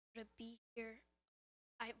thankful to be here.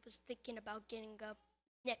 I was thinking about getting up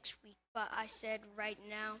next week, but I said right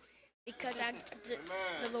now, because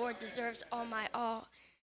the Lord deserves all my all.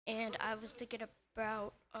 And I was thinking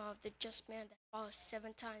about the just man that falls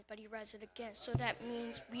 7 times, but he rises again. So that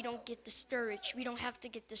means we don't get discouraged. We don't have to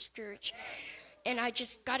get discouraged. And I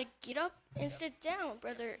just got to get up and sit down,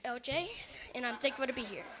 Brother LJ, and I'm thankful to be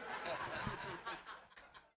here.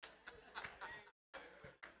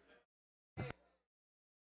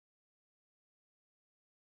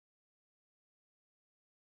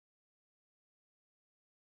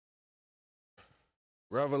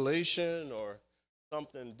 Revelation or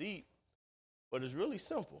something deep, but it's really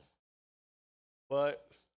simple. But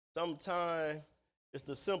sometimes it's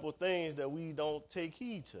the simple things that we don't take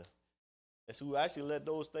heed to. And so we actually let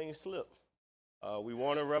those things slip. We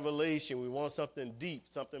want a revelation. We want something deep,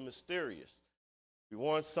 something mysterious. We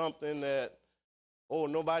want something that, oh,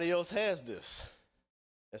 nobody else has this.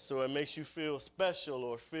 And so it makes you feel special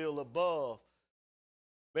or feel above.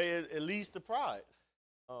 It leads to pride.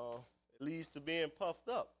 It leads to being puffed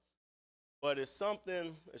up. But it's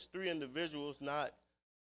 3 individuals, not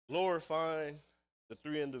glorifying the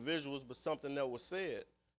 3 individuals, but something that was said.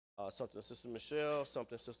 Something Sister Michelle,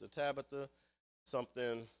 something Sister Tabitha,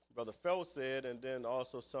 something Brother Feld said, and then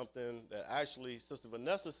also something that actually Sister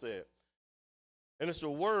Vanessa said. And it's a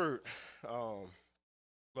word.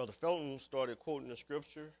 Brother Felton started quoting the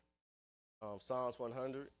scripture, Psalms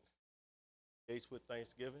 100, gates with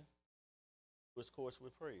thanksgiving, his course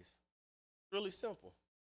with praise. Really simple.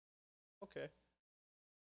 Okay.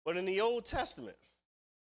 But in the Old Testament,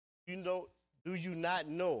 do you not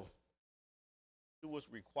know it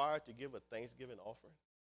was required to give a thanksgiving offering?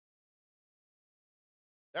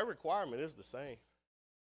 That requirement is the same.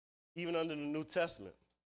 Even under the New Testament,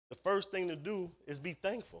 the first thing to do is be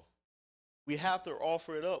thankful. We have to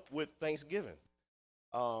offer it up with thanksgiving.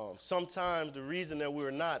 Sometimes the reason that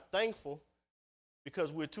we're not thankful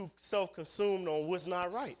because we're too self-consumed on what's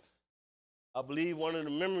not right. I believe one of the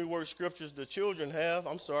memory word scriptures the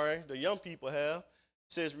young people have,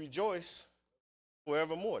 says rejoice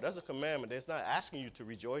forevermore. That's a commandment. It's not asking you to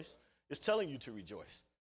rejoice. It's telling you to rejoice.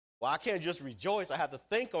 Well, I can't just rejoice. I have to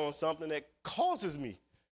think on something that causes me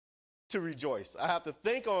to rejoice. I have to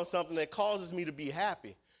think on something that causes me to be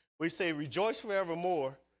happy. We say rejoice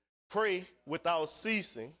forevermore, pray without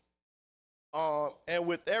ceasing, and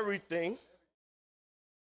with everything,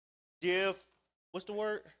 give, what's the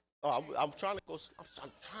word? Oh, I'm trying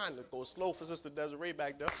to go slow for Sister Desiree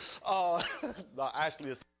back there. No,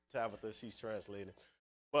 actually, it's Tabitha. She's translating.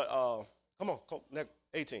 But come on,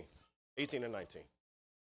 18 and 19.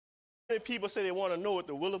 Many people say they want to know what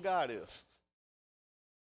the will of God is.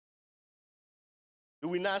 Do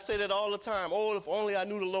we not say that all the time? Oh, if only I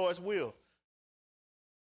knew the Lord's will.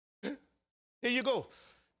 Here you go.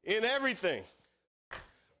 In everything,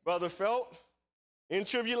 Brother Felt, in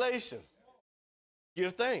tribulation,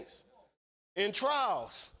 give thanks. In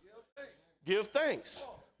trials, give thanks.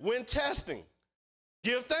 When testing,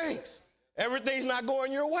 give thanks. Everything's not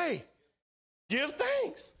going your way. Give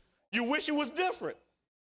thanks. You wish it was different.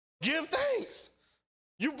 Give thanks.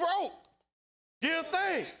 You broke. Give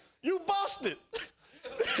thanks. You busted.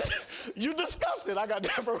 You disgusted. I got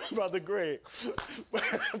that from Brother Greg.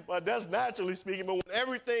 But that's naturally speaking. But when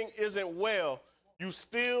everything isn't well, you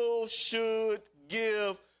still should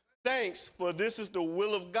give thanks, for this is the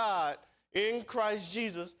will of God in Christ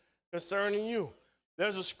Jesus concerning you.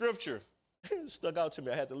 There's a scripture It stuck out to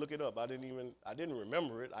me. I had to look it up. I didn't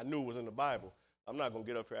remember it. I knew it was in the Bible. I'm not going to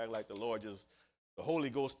get up here and act like the Lord the Holy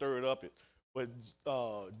Ghost stirred up it. But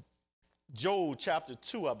Job chapter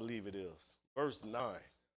 2, I believe it is, verse 9.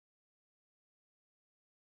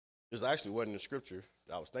 This actually wasn't the scripture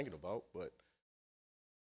that I was thinking about, but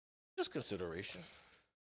just consideration.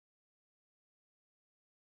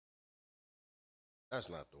 That's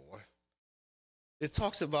not the one. It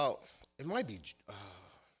talks about, it might be,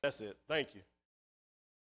 that's it. Thank you.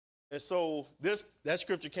 And so that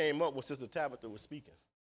scripture came up when Sister Tabitha was speaking.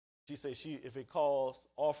 She said if it calls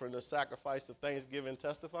offering a sacrifice of thanksgiving,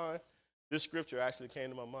 testifying, this scripture actually came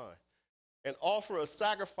to my mind. And offer a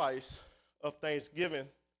sacrifice of thanksgiving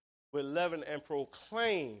with leaven and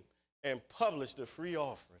proclaim and publish the free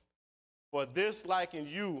offering. For this liken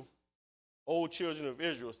you, O children of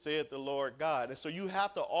Israel, said the Lord God. And so you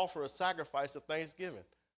have to offer a sacrifice of thanksgiving.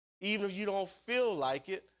 Even if you don't feel like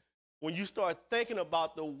it, when you start thinking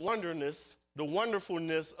about the wonderfulness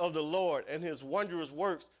of the Lord and his wondrous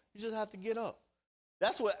works, you just have to get up.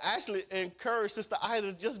 That's what actually encouraged Sister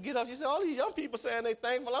Ida to just get up. She said, all these young people saying they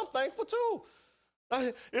thankful, I'm thankful too.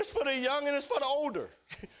 It's for the young and it's for the older.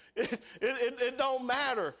 It don't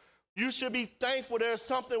matter. You should be thankful. There's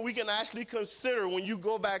something we can actually consider when you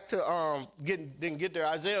go back to get there.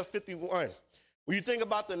 Isaiah 51. When you think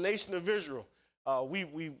about the nation of Israel,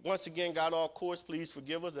 we once again got off course. Please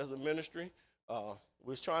forgive us as a ministry. We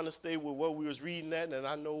was trying to stay with what we was reading at, and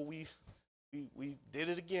I know we did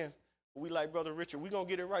it again. We like Brother Richard. We're going to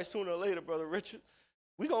get it right sooner or later, Brother Richard.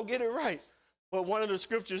 We're going to get it right. But one of the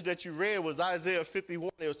scriptures that you read was Isaiah 51.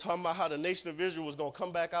 It was talking about how the nation of Israel was going to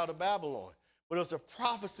come back out of Babylon. But it was a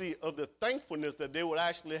prophecy of the thankfulness that they would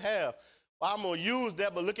actually have. Well, I'm going to use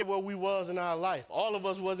that, but look at where we was in our life. All of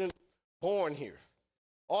us wasn't born here.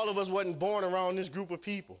 All of us wasn't born around this group of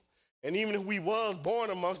people. And even if we was born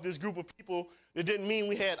amongst this group of people, it didn't mean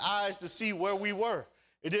we had eyes to see where we were.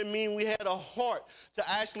 It didn't mean we had a heart to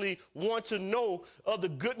actually want to know of the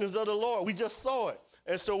goodness of the Lord. We just saw it.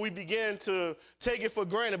 And so we began to take it for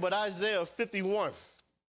granted. But Isaiah 51,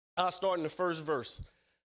 I'll start in the first verse.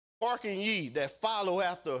 Hearken ye that follow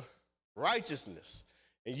after righteousness,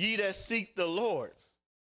 and ye that seek the Lord.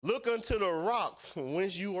 Look unto the rock from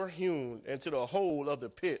whence you are hewn, and to the hole of the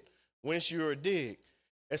pit whence you are digged.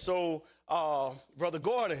 And so Brother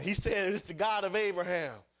Gordon, he said it's the God of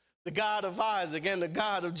Abraham, the God of Isaac, and the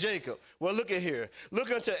God of Jacob. Well, look at here.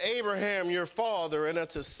 Look unto Abraham your father, and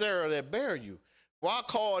unto Sarah that bare you. For I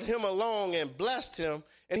called him along and blessed him,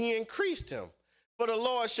 and he increased him. For the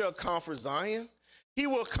Lord shall comfort Zion. He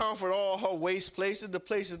will comfort all her waste places, the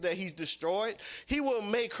places that he's destroyed. He will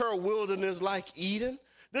make her wilderness like Eden.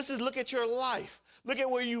 Look at your life. Look at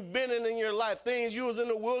where you've been in your life. Things you was in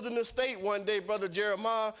the wilderness state one day, Brother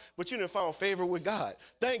Jeremiah, but you didn't find favor with God.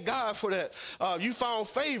 Thank God for that. You found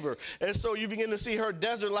favor. And so you begin to see her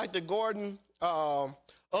desert like the garden of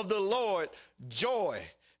the Lord. Joy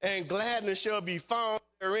and gladness shall be found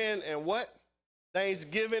therein. And what?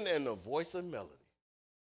 Thanksgiving and the voice of melody.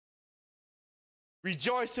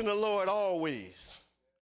 Rejoice in the Lord always.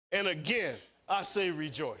 And again, I say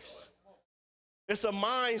rejoice. It's a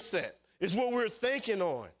mindset. It's what we're thinking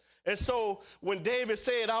on. And so when David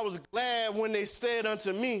said, I was glad when they said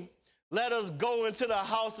unto me, let us go into the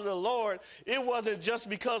house of the Lord, it wasn't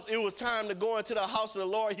just because it was time to go into the house of the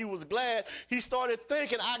Lord. He was glad. He started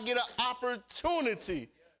thinking, I get an opportunity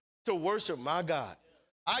to worship my God.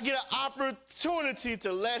 I get an opportunity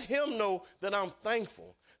to let him know that I'm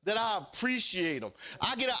thankful, that I appreciate him.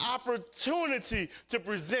 I get an opportunity to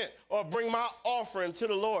present or bring my offering to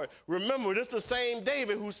the Lord. Remember, this is the same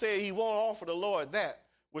David who said he won't offer the Lord that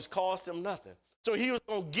which cost him nothing. So he was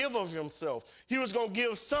going to give of himself. He was going to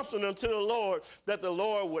give something unto the Lord that the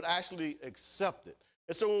Lord would actually accept it.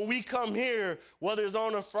 And so when we come here, whether it's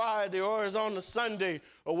on a Friday or it's on a Sunday,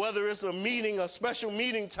 or whether it's a meeting, a special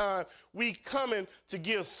meeting time, we coming to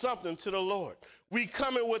give something to the Lord. We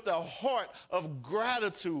coming with a heart of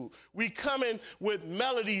gratitude. We coming with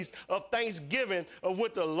melodies of thanksgiving of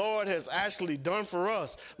what the Lord has actually done for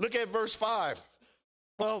us. Look at verse 5.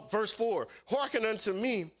 Well, verse 4. Hearken unto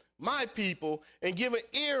me, my people, and give an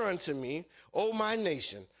ear unto me, O my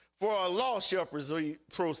nation. For a law shall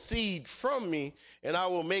proceed from me, and I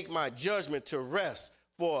will make my judgment to rest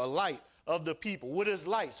for a light of the people. What is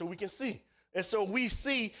light? So we can see. And so we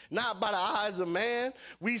see not by the eyes of man.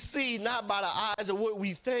 We see not by the eyes of what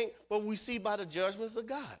we think, but we see by the judgments of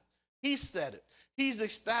God. He said it. He's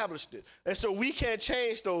established it. And so we can't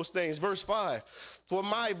change those things. Verse 5, for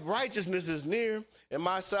my righteousness is near, and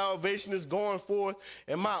my salvation is going forth,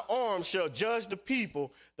 and my arm shall judge the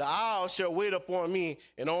people. The isles shall wait upon me,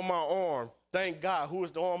 and on my arm, thank God, who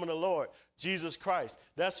is the arm of the Lord? Jesus Christ.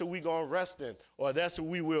 That's who we're going to rest in, or that's who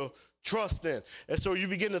we will trust in. And so you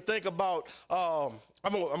begin to think about, I'm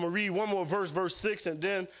going to read one more verse, verse 6, and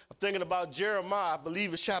then I'm thinking about Jeremiah, I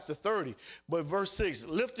believe it's chapter 30. But verse 6,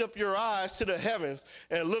 lift up your eyes to the heavens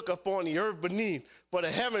and look upon the earth beneath. For the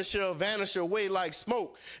heavens shall vanish away like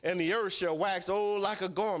smoke, and the earth shall wax old like a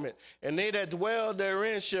garment, and they that dwell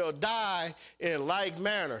therein shall die in like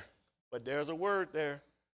manner. But there's a word there,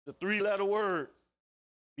 the three-letter word,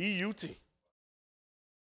 B-U-T.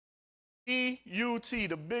 B-U-T,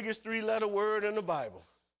 the biggest three-letter word in the Bible.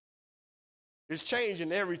 It's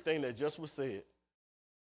changing everything that just was said.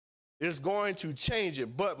 It's going to change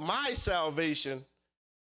it. But my salvation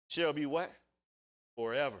shall be what?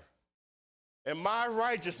 Forever. And my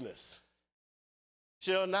righteousness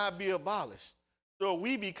shall not be abolished. So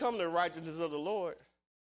we become the righteousness of the Lord.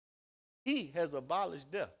 He has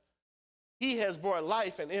abolished death. He has brought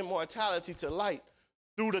life and immortality to light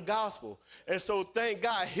through the gospel. And so thank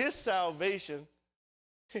God his salvation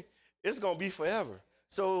is going to be forever.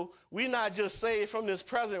 So we're not just saved from this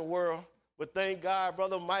present world, but thank God,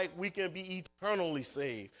 Brother Mike, we can be eternally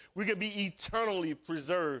saved. We can be eternally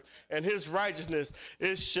preserved. And his righteousness,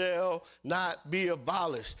 it shall not be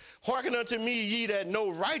abolished. Hearken unto me, ye that know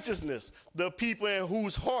righteousness, the people in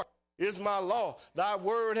whose heart is my law. Thy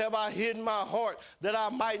word have I hid in my heart, that I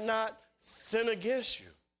might not sin against you.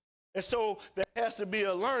 And so there has to be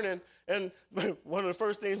a learning, and one of the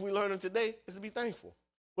first things we learn today is to be thankful.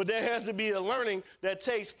 But there has to be a learning that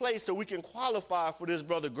takes place so we can qualify for this,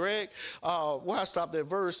 Brother Greg. I stopped at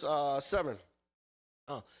verse 7.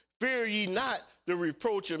 Fear ye not the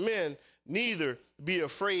reproach of men, neither be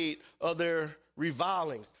afraid of their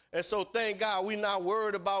revilings. And so thank God we're not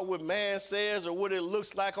worried about what man says or what it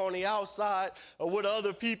looks like on the outside or what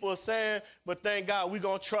other people are saying, but thank God we're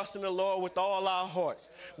going to trust in the Lord with all our hearts.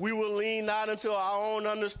 We will lean not into our own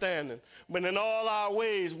understanding, but in all our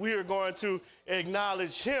ways we are going to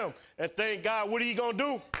acknowledge him. And thank God, what are you going to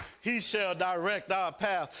do? He shall direct our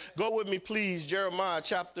path. Go with me, please, Jeremiah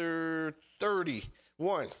chapter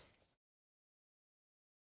 31.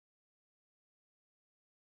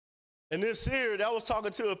 And this here, that was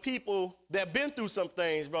talking to a people that been through some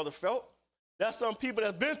things, Brother Felt. That's some people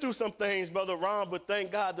that been through some things, Brother Ron, but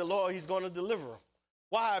thank God the Lord, he's going to deliver them.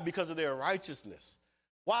 Why? Because of their righteousness.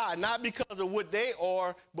 Why? Not because of what they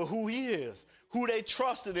are, but who he is, who they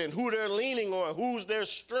trusted in, who they're leaning on, who's their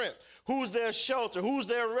strength, who's their shelter, who's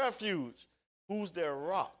their refuge, who's their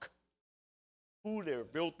rock, who they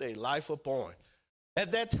built their life upon.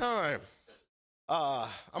 At that time, I'm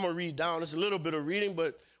going to read down. It's a little bit of reading,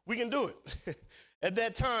 but we can do it. At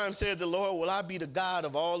that time, said the Lord, will I be the God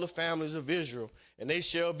of all the families of Israel, and they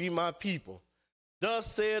shall be my people.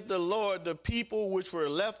 Thus said the Lord, the people which were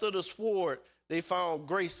left of the sword, they found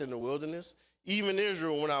grace in the wilderness, even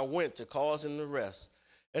Israel when I went to cause him to rest.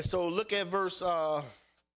 And so look at verse, I'm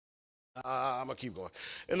going to keep going.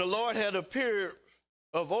 And the Lord had appeared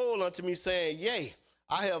of old unto me, saying, yea,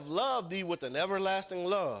 I have loved thee with an everlasting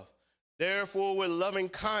love. Therefore with loving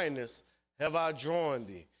kindness have I drawn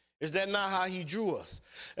thee. Is that not how he drew us?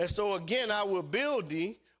 And so again, I will build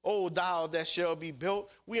thee, O thou that shall be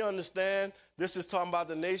built. We understand this is talking about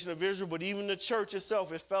the nation of Israel, but even the church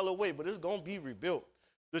itself, it fell away, but it's going to be rebuilt.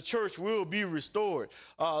 The church will be restored.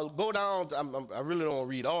 Go down, I really don't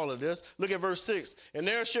read all of this. Look at verse 6. And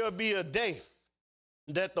there shall be a day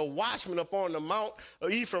that the watchman upon the mount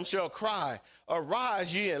of Ephraim shall cry,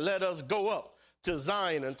 arise ye and let us go up to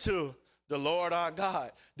Zion unto the Lord our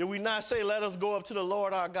God. Did we not say, let us go up to the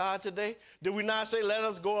Lord our God today? Did we not say, let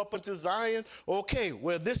us go up into Zion? Okay,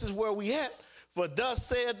 well, this is where we at. For thus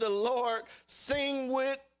said the Lord, sing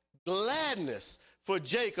with gladness for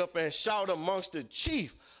Jacob and shout amongst the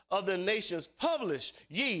chief of the nations. Publish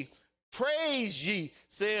ye, praise ye,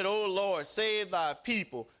 said, O Lord, save thy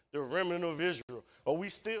people, the remnant of Israel. Are we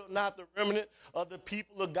still not the remnant of the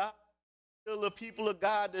people of God? Still the people of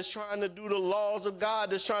God that's trying to do the laws of God,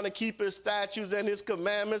 that's trying to keep his statutes and his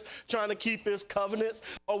commandments, trying to keep his covenants?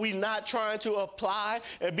 Are we not trying to apply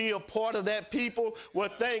and be a part of that people? Well,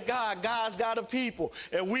 thank God, God's got a people,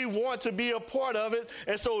 and we want to be a part of it.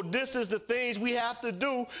 And so this is the things we have to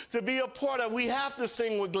do to be a part of. We have to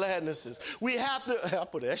sing with gladnesses. We have to, I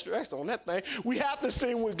put an extra X on that thing. We have to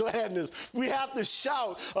sing with gladness. We have to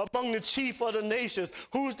shout among the chief of the nations.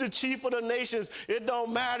 Who's the chief of the nations? It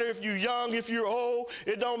don't matter if you're young, young, if you're old.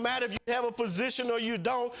 It don't matter if you have a position or you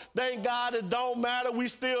don't. Thank God it don't matter. We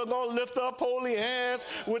still gonna lift up holy hands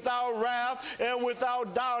without wrath and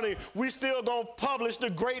without doubting. We still gonna publish the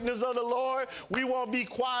greatness of the Lord. We won't be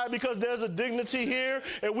quiet because there's a dignity here,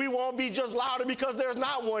 and we won't be just louder because there's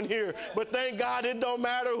not one here. But thank God it don't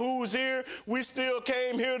matter who's here. We still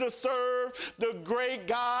came here to serve the great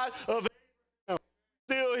God of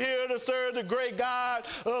still here to serve the great God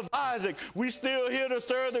of Isaac. We still here to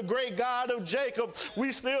serve the great God of Jacob.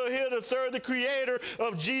 We still here to serve the creator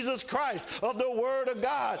of Jesus Christ, of the word of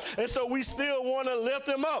God. And so we still want to lift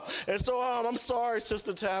him up. And so I'm sorry,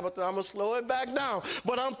 Sister Tabitha, I'm going to slow it back down.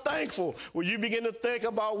 But I'm thankful when you begin to think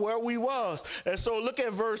about where we was. And so look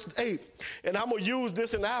at verse 8. And I'm going to use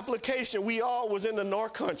this in application. We all was in the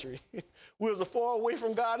North Country. We was as far away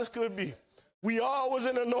from God as could be. We all was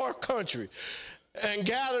in the North Country. And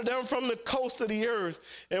gathered them from the coast of the earth,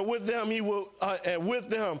 and with them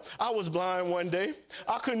I was blind one day.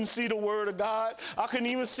 I couldn't see the word of God. I couldn't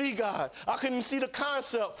even see God. I couldn't see the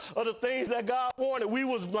concept of the things that God wanted. We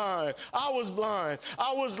was blind. I was blind.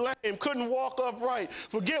 I was lame. Couldn't walk upright.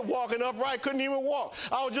 Forget walking upright. Couldn't even walk.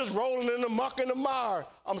 I was just rolling in the muck and the mire.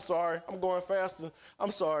 I'm sorry. I'm going faster.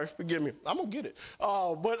 I'm sorry. Forgive me. I'm gonna get it.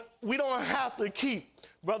 But we don't have to keep.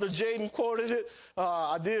 Brother Jaden quoted it.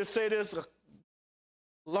 I did say this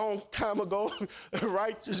long time ago, a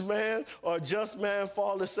righteous man or a just man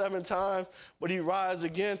falleth 7 times, but he rise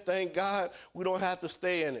again. Thank God we don't have to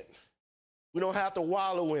stay in it. We don't have to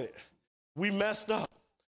wallow in it. We messed up.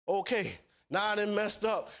 Okay, now I done messed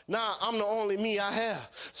up. Now I'm the only me I have.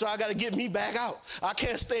 So I got to get me back out. I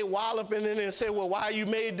can't stay walloping in it and say, well, why you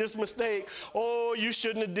made this mistake? Oh, you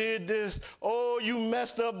shouldn't have did this. Oh, you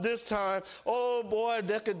messed up this time. Oh, boy,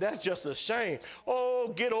 that's just a shame.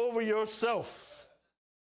 Oh, get over yourself.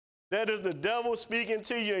 That is the devil speaking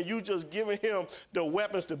to you, and you just giving him the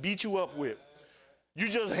weapons to beat you up with. You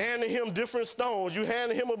just handing him different stones. You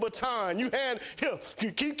handing him a baton. You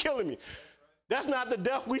keep killing me. That's not the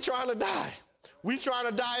death we trying to die. We trying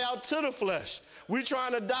to die out to the flesh. We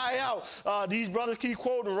trying to die out. These brothers keep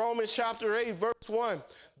quoting Romans chapter 8, verse 1.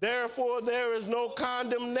 Therefore, there is no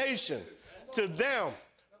condemnation to them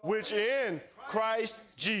which are in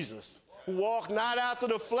Christ Jesus, who walk not after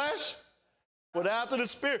the flesh, but after the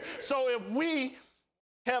Spirit. So if we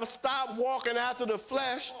have stopped walking after the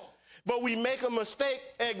flesh, but we make a mistake,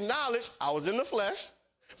 acknowledge, I was in the flesh,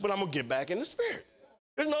 but I'm going to get back in the Spirit.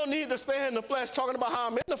 There's no need to stay in the flesh talking about how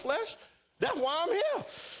I'm in the flesh. That's why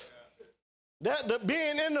I'm here.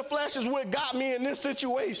 Being in the flesh is what got me in this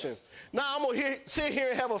situation. Now I'm going to sit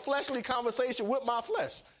here and have a fleshly conversation with my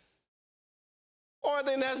flesh. Only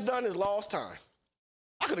thing that's done is lost time.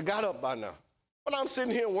 I could have got up by now. But I'm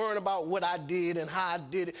sitting here worrying about what I did and how I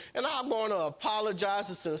did it. And I'm going to apologize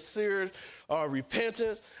in sincere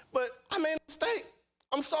repentance. But I made a mistake.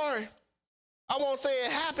 I'm sorry. I won't say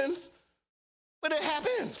it happens, but it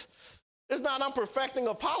happened. It's not I'm perfecting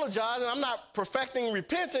apologizing. I'm not perfecting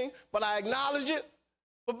repenting, but I acknowledge it.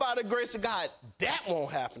 But by the grace of God, that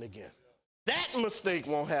won't happen again. That mistake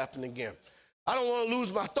won't happen again. I don't want to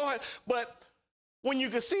lose my thought, but when you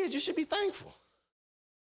can see it, you should be thankful.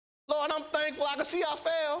 Lord, I'm thankful I can see I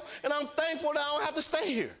failed, and I'm thankful that I don't have to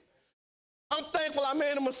stay here. I'm thankful I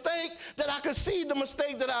made a mistake, that I could see the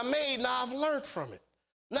mistake that I made. Now I've learned from it.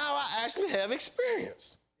 Now I actually have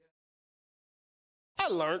experience. I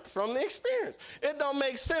learned from the experience. It don't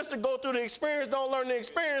make sense to go through the experience, don't learn the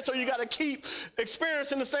experience, so you got to keep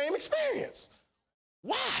experiencing the same experience.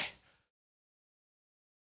 Why?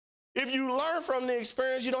 If you learn from the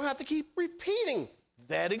experience, you don't have to keep repeating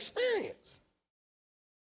that experience.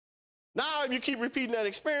 Now, if you keep repeating that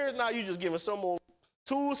experience, now you're just giving some more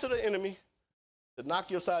tools to the enemy to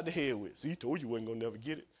knock you upside the head with. See, told you wasn't going to never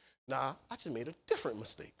get it. Nah, I just made a different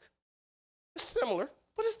mistake. It's similar,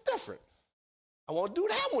 but it's different. I won't do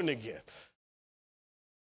that one again.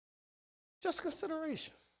 Just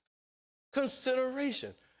consideration.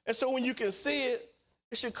 Consideration. And so when you can see it,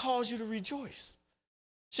 it should cause you to rejoice.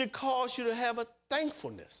 It should cause you to have a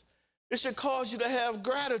thankfulness. It should cause you to have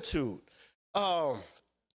gratitude.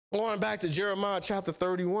 Going back to Jeremiah chapter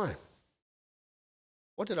 31.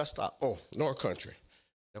 What did I stop? Oh, North Country.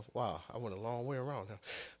 Wow, I went a long way around now.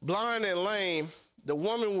 Blind and lame, the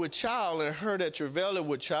woman with child and her that travaileth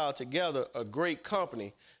with child together, a great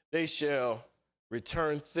company, they shall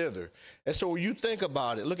return thither. And so when you think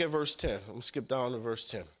about it, look at verse 10. I'm going to skip down to verse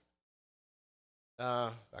 10.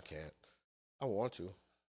 I can't. I want to.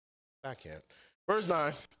 I can't. Verse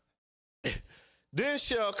 9. Then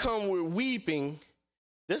shall come with weeping.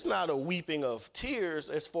 That's not a weeping of tears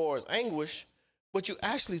as far as anguish, but you're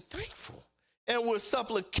actually thankful. And with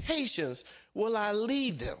supplications will I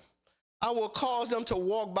lead them. I will cause them to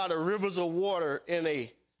walk by the rivers of water in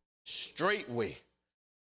a straight way.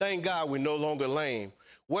 Thank God we're no longer lame,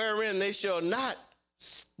 wherein they shall not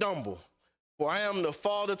stumble. For I am the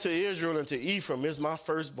father to Israel, and to Ephraim is my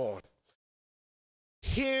firstborn.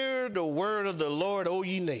 Hear the word of the Lord, O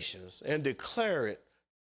ye nations, and declare it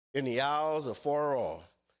in the isles afar off.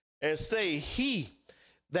 And say, he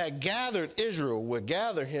that gathered Israel will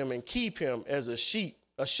gather him and keep him as a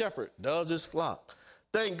shepherd does his flock.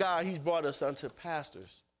 Thank God he's brought us unto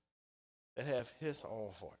pastors that have his own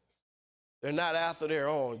heart. They're not after their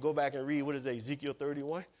own. Go back and read, what is it, Ezekiel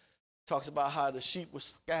 31? Talks about how the sheep were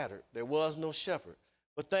scattered. There was no shepherd.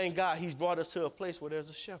 But thank God he's brought us to a place where there's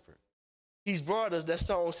a shepherd. He's brought us, that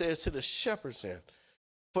song says, to the shepherd's end.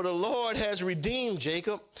 For the Lord has redeemed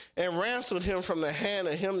Jacob and ransomed him from the hand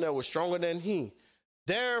of him that was stronger than he.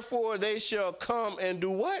 Therefore they shall come and do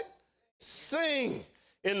what? Sing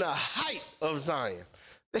in the height of Zion.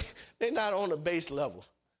 They're not on the base level.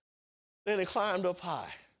 They climbed up high.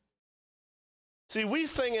 See, we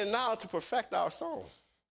singing now to perfect our song.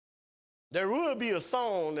 There will be a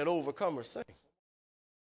song that overcomers sing.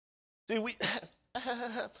 See,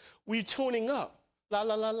 we tuning up. La,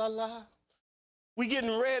 la, la, la, la. We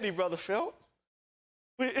getting ready, Brother Phil.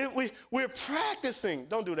 We're practicing.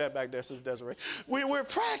 Don't do that back there, Sister Desiree. We're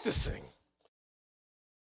practicing.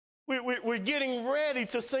 We're getting ready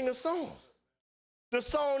to sing a song. The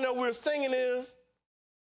song that we're singing is,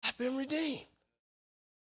 I've been redeemed.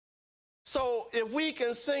 So if we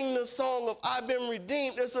can sing the song of I've been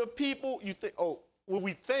redeemed, there's a people, you think, oh, what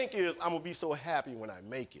we think is, I'm going to be so happy when I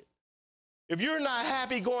make it. If you're not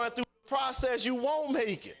happy going through the process, you won't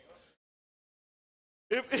make it.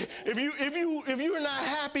 If you're not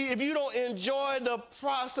happy, if you don't enjoy the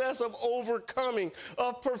process of overcoming,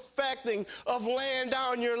 of perfecting, of laying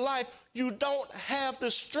down your life, you don't have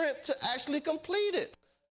the strength to actually complete it.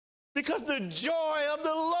 Because the joy of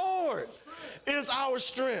the Lord is our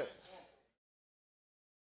strength.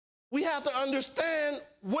 We have to understand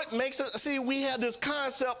what makes us, see, we have this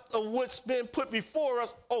concept of what's been put before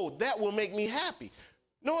us. Oh, that will make me happy.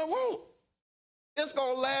 No, it won't. It's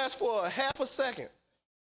going to last for a half a second.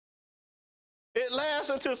 It lasts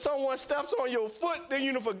until someone steps on your foot, then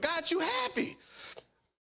you forgot you happy.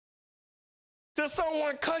 Till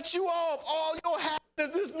someone cuts you off, all your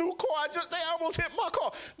happiness, this new car, they almost hit my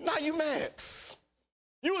car. Now you mad.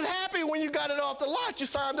 You was happy when you got it off the lot. You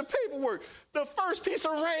signed the paperwork. The first piece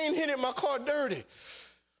of rain hit my car dirty.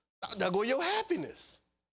 There go your happiness.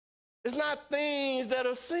 It's not things that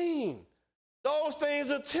are seen. Those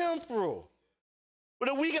things are temporal. But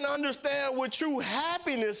if we can understand what true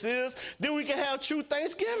happiness is, then we can have true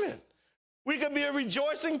thanksgiving. We can be a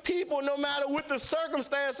rejoicing people no matter what the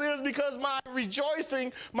circumstance is, because my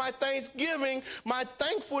rejoicing, my thanksgiving, my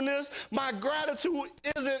thankfulness, my gratitude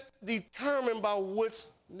isn't determined by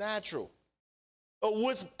what's natural or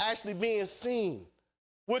what's actually being seen,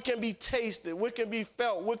 what can be tasted, what can be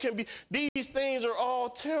felt, what can be, these things are all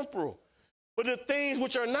temporal. But the things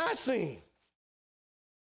which are not seen,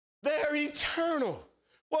 they're eternal.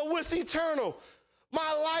 Well, what's eternal?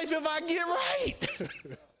 My life if I get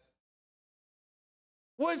right.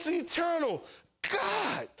 What's eternal?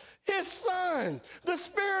 God, his son, the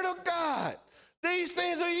Spirit of God. These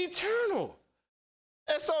things are eternal.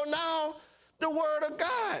 And so now the word of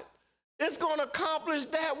God is going to accomplish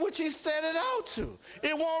that which he set it out to.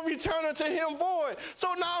 It won't return unto him void.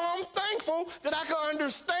 So now I'm thankful that I can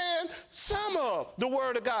understand some of the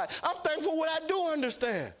word of God. I'm thankful what I do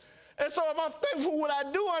understand. And so if I'm thankful what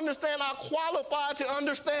I do understand, I qualify to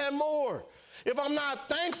understand more. If I'm not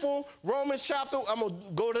thankful, Romans chapter, I'm going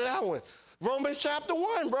to go to that one. Romans chapter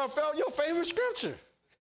 1, bro, felt your favorite scripture.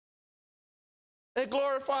 They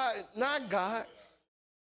glorified not God.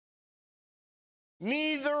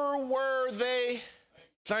 Neither were they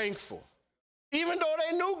thankful. Even though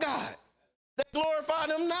they knew God, they glorified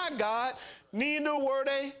him not God, neither were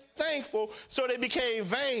they thankful, so they became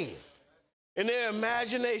vain in their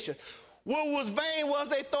imagination. What was vain was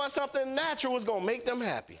they thought something natural was going to make them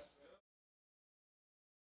happy.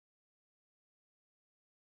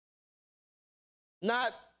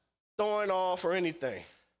 Not throwing off or anything.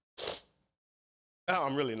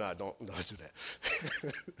 I'm really not, don't do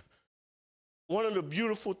that. One of the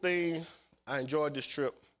beautiful things, I enjoyed this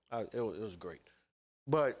trip. It was great.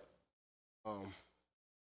 But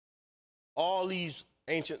all these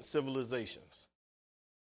ancient civilizations,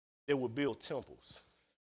 they would build temples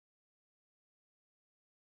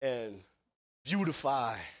and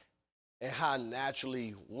beautify and how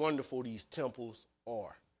naturally wonderful these temples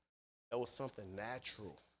are. That was something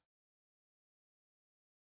natural.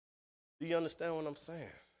 Do you understand what I'm saying?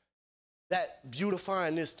 that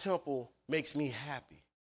beautifying this temple makes me happy.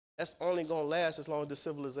 That's only going to last as long as the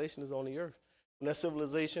civilization is on the earth. When that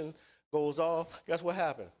civilization goes off, guess what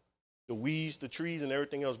happened? The weeds, the trees, and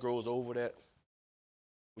everything else grows over that,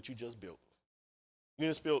 what you just built. You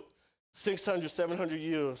just built 600, 700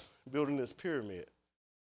 years building this pyramid.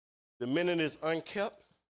 The minute it's unkept,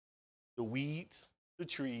 the weeds, the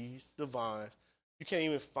trees, the vines, you can't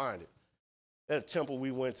even find it. That temple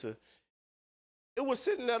we went to, it was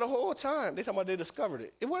sitting there the whole time. They talking about they discovered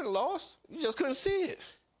it. It wasn't lost. You just couldn't see it.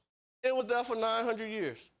 It was there for 900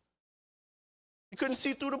 years. You couldn't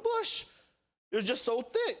see through the bush. It was just so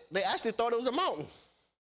thick. They actually thought it was a mountain.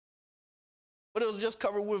 But it was just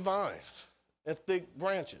covered with vines and thick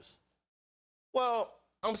branches. Well,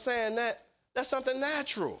 I'm saying that's something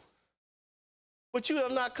natural. But you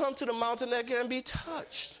have not come to the mountain that can be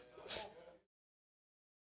touched.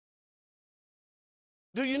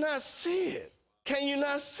 Do you not see it? Can you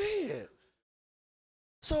not see it?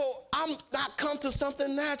 So I'm not come to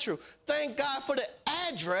something natural. Thank God for the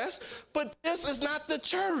address, but this is not the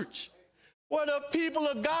church. Where the people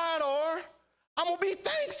of God are, I'm going to be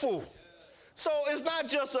thankful. So it's not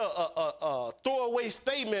just a throwaway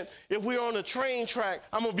statement. If we're on a train track,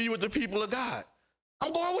 I'm going to be with the people of God.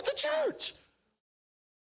 I'm going with the church.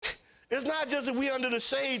 It's not just if we're under the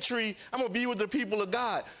shade tree, I'm going to be with the people of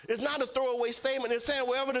God. It's not a throwaway statement. It's saying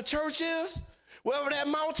wherever the church is, wherever that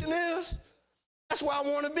mountain is, that's where I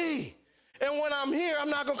want to be. And when I'm here, I'm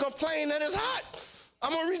not going to complain that it's hot.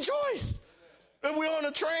 I'm going to rejoice. If we're on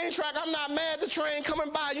a train track, I'm not mad at the train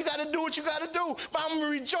coming by. You got to do what you got to do. But I'm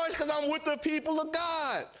going to rejoice because I'm with the people of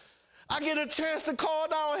God. I get a chance to call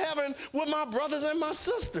down heaven with my brothers and my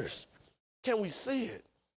sisters. Can we see it?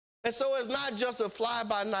 And so it's not just a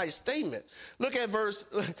fly-by-night statement. Look at verse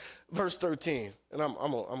 13. And I'm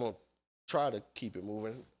going to try to keep it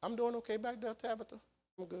moving. I'm doing okay back there, Tabitha?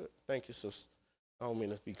 I'm good. Thank you, sis. I don't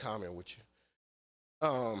mean to be common with you.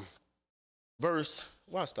 Why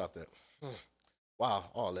I stopped that? Wow,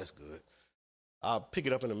 oh, that's good. I'll pick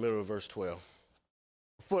it up in the middle of verse 12.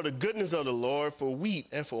 For the goodness of the Lord, for wheat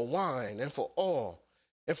and for wine and for oil,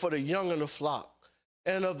 and for the young of the flock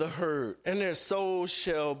and of the herd, and their souls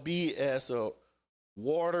shall be as a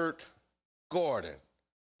watered garden,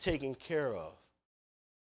 taken care of,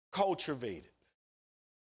 cultivated.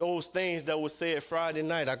 Those things that were said Friday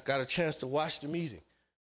night, I got a chance to watch the meeting.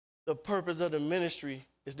 The purpose of the ministry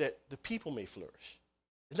is that the people may flourish.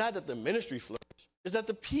 It's not that the ministry flourish, it's that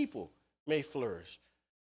the people may flourish.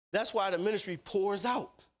 That's why the ministry pours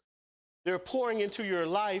out. They're pouring into your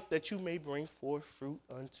life that you may bring forth fruit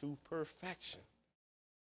unto perfection.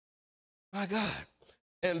 My God.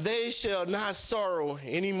 And they shall not sorrow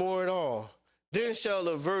any more at all. Then shall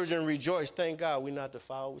the virgin rejoice. Thank God we're not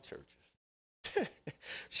defiled with churches.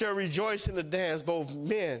 Shall rejoice in the dance, both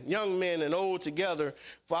men, young men and old together,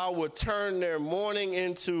 for I will turn their mourning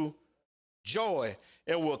into joy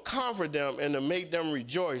and will comfort them and to make them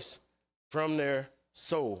rejoice from their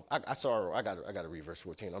soul. I got to read verse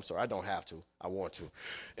 14. I'm sorry, I don't have to. I want to.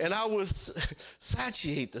 And I will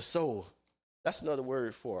satiate the soul. That's another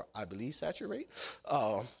word for, I believe, saturate.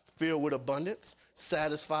 Fill with abundance,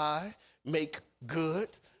 satisfy, make good,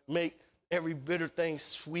 make every bitter thing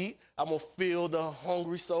sweet. I'm going to fill the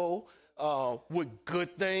hungry soul with good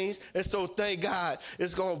things. And so thank God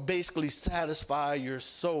it's going to basically satisfy your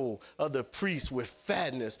soul of the priest with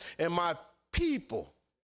fatness. And my people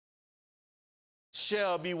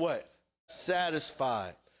shall be what?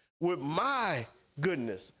 Satisfied with my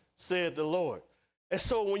goodness, said the Lord. And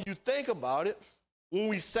so when you think about it, when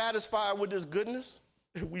we satisfy with this goodness,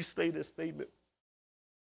 we say this statement.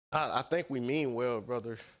 I think we mean well,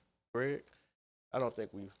 Brother Greg. I don't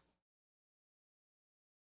think we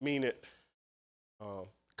mean it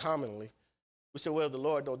commonly. We say, well, the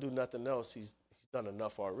Lord don't do nothing else. He's done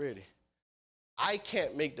enough already. I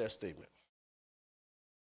can't make that statement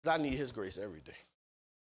because I need his grace every day.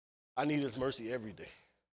 I need his mercy every day.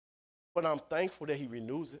 But I'm thankful that he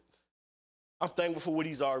renews it. I'm thankful for what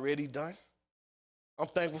he's already done. I'm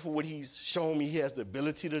thankful for what he's shown me he has the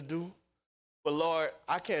ability to do. But Lord,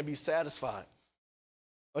 I can't be satisfied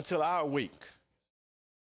until I awake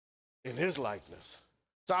in his likeness.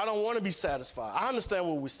 So I don't want to be satisfied. I understand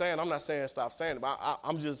what we're saying. I'm not saying stop saying it, but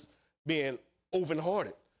I'm just being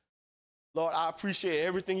open-hearted. Lord, I appreciate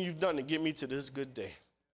everything you've done to get me to this good day.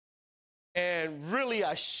 And really,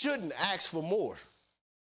 I shouldn't ask for more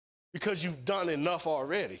because you've done enough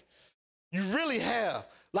already. You really have.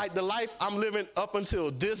 Like the life I'm living up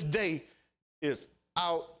until this day is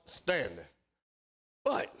outstanding.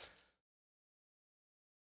 But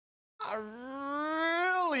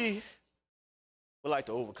I really would like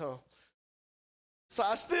to overcome. So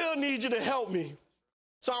I still need you to help me.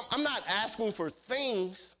 So I'm not asking for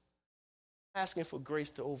things, I'm asking for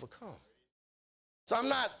grace to overcome. So I'm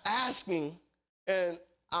not asking, and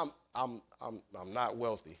I'm not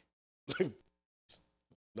wealthy.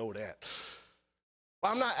 Know that.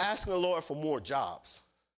 But I'm not asking the Lord for more jobs,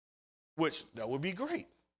 which that would be great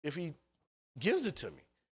if he gives it to me.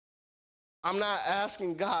 I'm not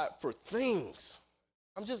asking God for things.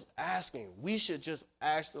 I'm just asking. We should just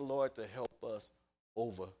ask the Lord to help us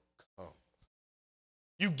overcome.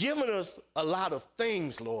 You've given us a lot of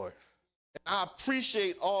things, Lord. And I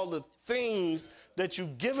appreciate all the things that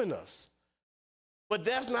you've given us. But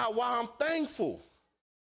that's not why I'm thankful.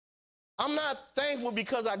 I'm not thankful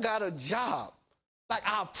because I got a job. Like,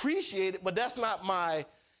 I appreciate it, but that's not my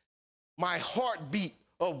heartbeat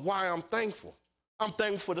of why I'm thankful. I'm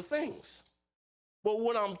thankful for the things. But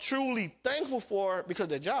what I'm truly thankful for, because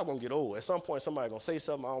that job gonna get old. At some point, somebody gonna say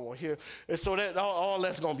something I don't want to hear, and so that all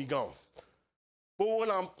that's gonna be gone. But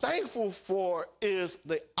what I'm thankful for is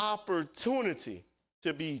the opportunity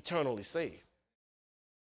to be eternally saved.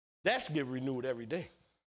 That's get renewed every day.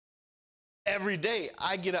 Every day,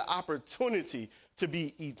 I get an opportunity to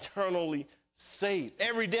be eternally saved.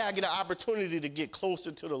 Every day, I get an opportunity to get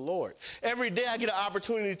closer to the Lord. Every day, I get an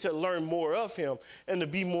opportunity to learn more of him and to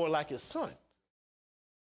be more like his son.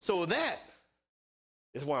 So that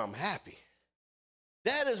is why I'm happy.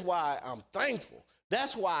 That is why I'm thankful.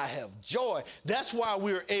 That's why I have joy. That's why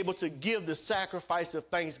we're able to give the sacrifice of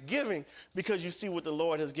thanksgiving, because you see what the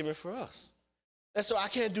Lord has given for us. And so I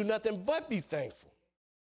can't do nothing but be thankful.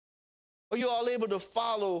 Are you all able to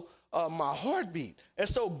follow my heartbeat? And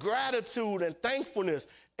so gratitude and thankfulness,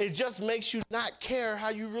 it just makes you not care how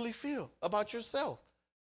you really feel about yourself.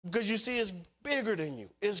 Because you see, it's bigger than you.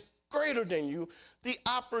 It's greater than you. The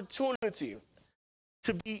opportunity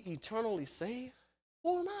to be eternally saved.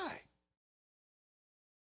 Who am I?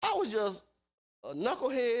 I was just a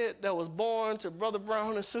knucklehead that was born to Brother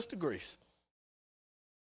Brown and Sister Grace.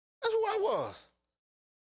 That's who I was.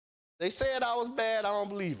 They said I was bad. I don't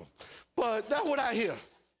believe them. But that's what I hear.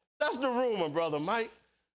 That's the rumor, Brother Mike.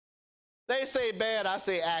 They say bad, I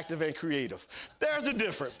say active and creative. There's a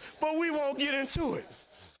difference, but we won't get into it.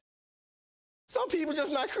 Some people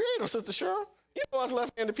just not creative, Sister Cheryl. You know us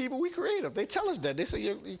left-handed people, we creative. They tell us that. They say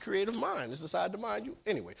your creative mind is the side of the mind you.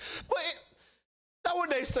 Anyway, but that's what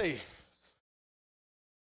they say.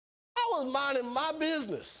 I was minding my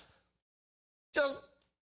business. Just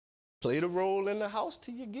play the role in the house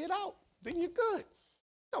till you get out. Then you're good.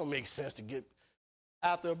 Don't make sense to get,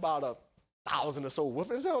 after about 1,000 or so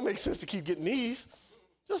whoopings, it don't make sense to keep getting these.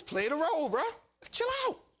 Just play the role, bro. Chill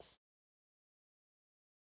out.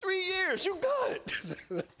 3 years, you good.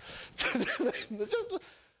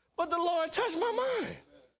 But the Lord touched my mind.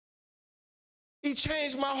 He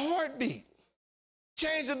changed my heartbeat.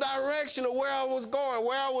 Changed the direction of where I was going,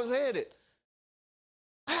 where I was headed.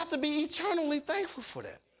 I have to be eternally thankful for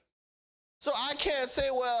that. So I can't say,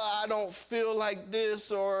 well, I don't feel like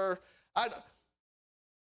this, or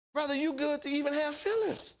brother, you good to even have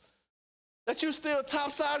feelings. That you still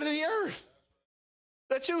topside of the earth.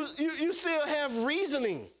 That you still have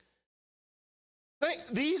reasoning.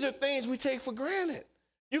 These are things we take for granted.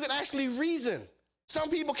 You can actually reason. Some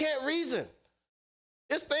people can't reason.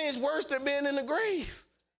 It's things worse than being in the grave.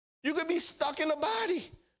 You could be stuck in a body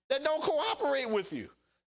that don't cooperate with you.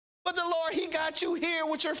 But the Lord, he got you here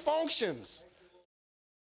with your functions.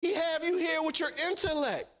 He have you here with your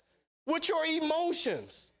intellect, with your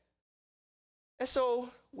emotions. And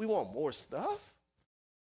so we want more stuff.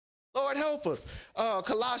 Lord, help us.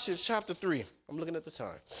 Colossians chapter 3. I'm looking at the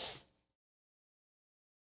time.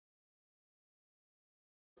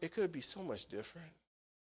 It could be so much different.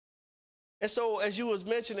 And so, as you was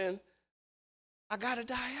mentioning, I got to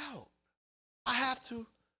die out. I have to.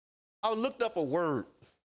 I looked up a word.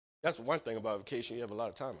 That's one thing about vacation. You have a lot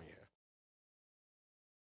of time on your hands.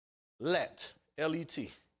 Let,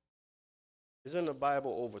 L-E-T, is in the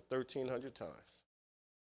Bible over 1,300 times.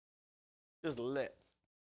 Just let.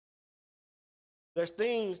 There's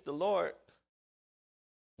things the Lord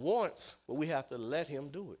wants, but we have to let him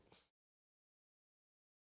do it.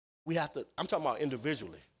 We have to, I'm talking about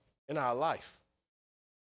individually, in our life.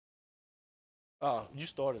 You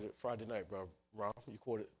started it Friday night, bro. Ron, you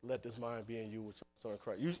quoted, let this mind be in you, which is in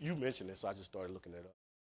Christ. You mentioned it, so I just started looking it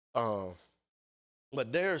up.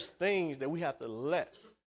 But there's things that we have to let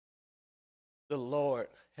the Lord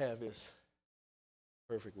have his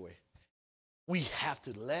perfect way. We have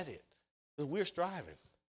to let it, because we're striving.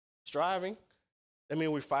 Striving, that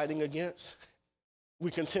means we're fighting against,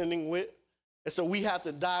 we're contending with. And so we have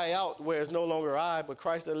to die out where it's no longer I, but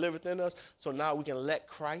Christ that liveth in us. So now we can let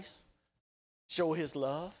Christ show his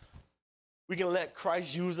love. We can let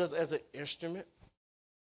Christ use us as an instrument.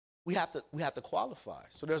 We have to qualify.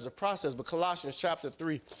 So there's a process. But Colossians chapter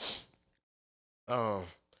 3, not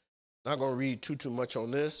going to read too much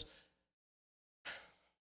on this.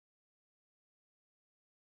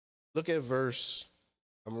 Look at verse,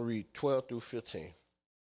 I'm going to read 12 through 15.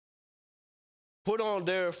 Put on,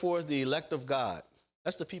 therefore, as the elect of God.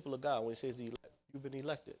 That's the people of God when he says the elect. You've been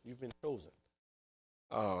elected. You've been chosen.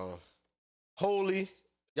 Holy,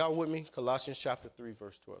 y'all with me? Colossians chapter 3,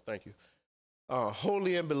 verse 12. Thank you.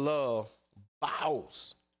 Holy and beloved,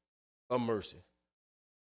 bowels of mercy.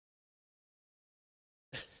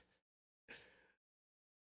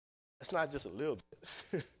 It's not just a little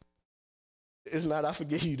bit. It's not, I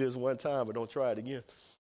forgave you this one time, but don't try it again.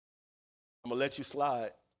 I'm going to let you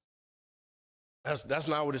slide. That's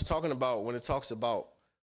not what it's talking about when it talks about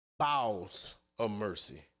bowels of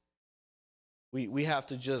mercy. We have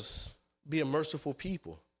to just be a merciful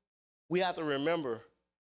people. We have to remember,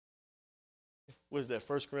 what is that,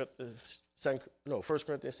 1 Corinthians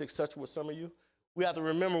 6 touch with some of you? We have to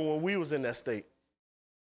remember when we was in that state.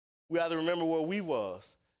 We have to remember where we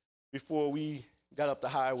was before we got up the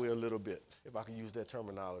highway a little bit, if I can use that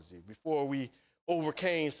terminology, before we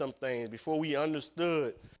overcame some things, before we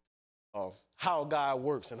understood how God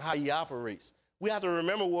works and how he operates. We have to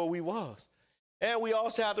remember where we was. And we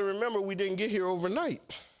also have to remember we didn't get here overnight.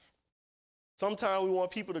 Sometimes we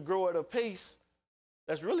want people to grow at a pace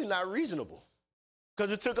that's really not reasonable,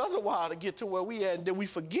 because it took us a while to get to where we at, and then we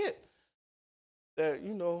forget that,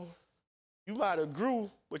 you know, you might have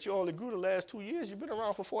grew, but you only grew the last 2 years. You've been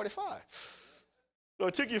around for 45. So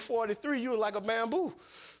it took you 43, you were like a bamboo.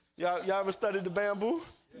 Y'all ever studied the bamboo?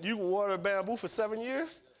 You can water a bamboo for 7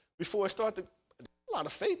 years before it starts to, a lot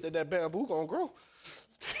of faith that bamboo gonna grow.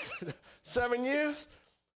 7 years?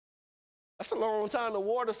 That's a long time to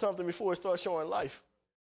water something before it starts showing life.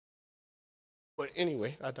 But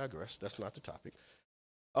anyway, I digress. That's not the topic.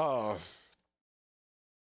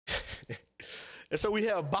 And so we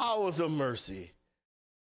have bowels of mercy,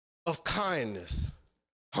 of kindness,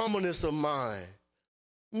 humbleness of mind,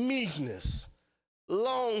 meekness,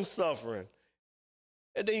 long-suffering.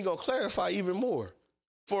 And then you're going to clarify even more.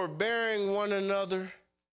 Forbearing one another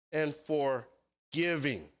and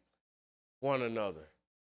forgiving one another.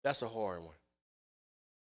 That's a hard one.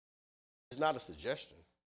 It's not a suggestion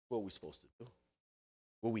what we're supposed to do,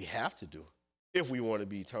 what we have to do if we want to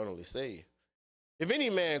be eternally saved. If any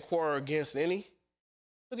man quarrel against any,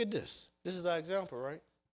 look at this. This is our example, right?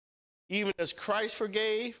 Even as Christ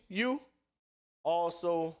forgave you,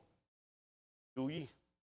 also do ye.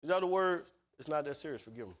 In other words, it's not that serious.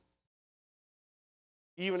 Forgive them.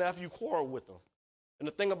 Even after you quarrel with them. And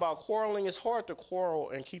the thing about quarreling, it's hard to quarrel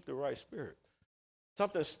and keep the right spirit.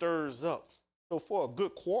 Something stirs up. So for a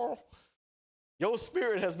good quarrel, your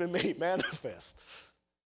spirit has been made manifest.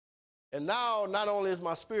 And now, not only is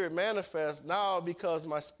my spirit manifest, now because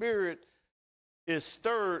my spirit is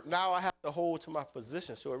stirred, now I have to hold to my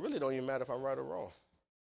position. So it really don't even matter if I'm right or wrong.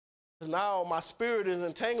 Because now my spirit is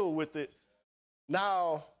entangled with it.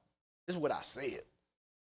 Now, this is what I said.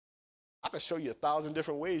 I can show you 1,000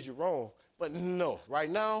 different ways you're wrong. But no, right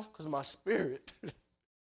now, because my spirit,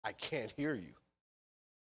 I can't hear you.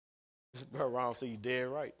 Brother Ron said, you're dead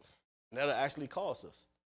right. And that'll actually cost us.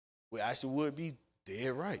 We actually would be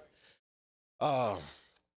dead right. And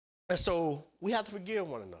so we have to forgive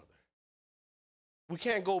one another. We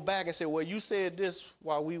can't go back and say, well, you said this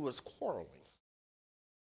while we was quarreling.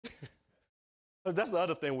 Because that's the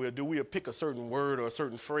other thing we'll do. We'll pick a certain word or a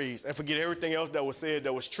certain phrase and forget everything else that was said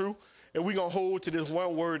that was true. And we're going to hold to this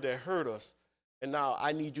one word that hurt us. And now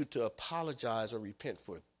I need you to apologize or repent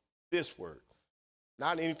for this word.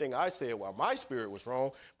 Not anything I said while my spirit was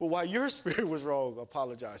wrong, but while your spirit was wrong,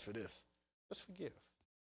 apologize for this. Just forgive.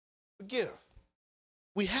 Forgive.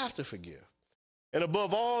 We have to forgive. And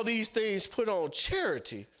above all these things, put on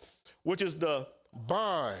charity, which is the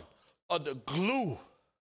bond or the glue.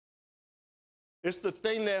 It's the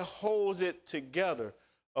thing that holds it together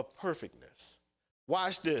of perfectness.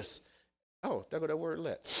 Watch this. Oh, there go that word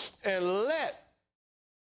let. And let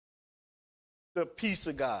the peace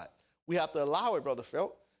of God. We have to allow it, Brother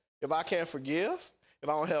Felt. If I can't forgive, if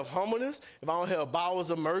I don't have humbleness, if I don't have bowels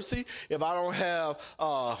of mercy, if I don't have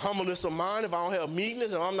humbleness of mind, if I don't have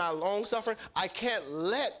meekness, if I'm not long-suffering, I can't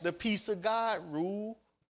let the peace of God rule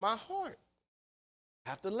my heart. I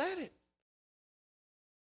have to let it.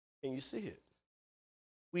 Can you see it?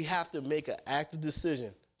 We have to make an active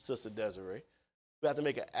decision, Sister Desiree. We have to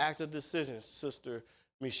make an active decision, Sister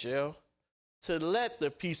Michelle, to let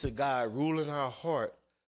the peace of God rule in our heart,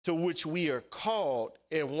 to which we are called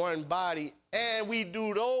in one body, and we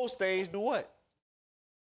do those things, do what?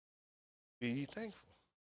 be ye thankful.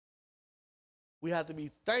 We have to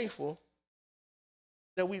be thankful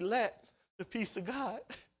that we let the peace of God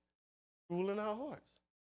rule in our hearts.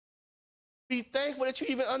 Be thankful that you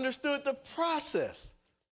even understood the process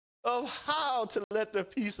of how to let the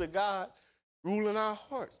peace of God rule in our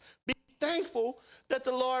hearts. Be thankful that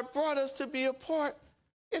the Lord brought us to be a part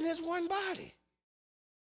in his one body.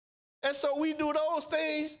 And so we do those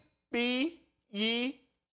things, be ye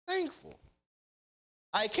thankful.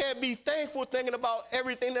 I can't be thankful thinking about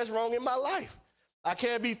everything that's wrong in my life. I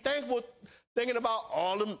can't be thankful thinking about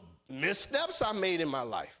all the missteps I made in my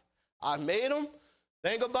life. I made them,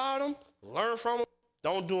 think about them, learn from them,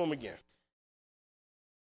 don't do them again.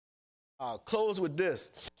 I'll close with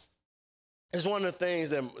this. It's one of the things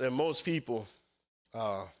that most people,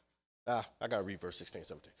 I got to read verse 16,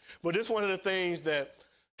 17. But it's one of the things that,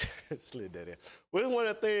 slid that in. But it's one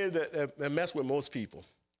of the things that mess with most people.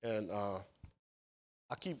 And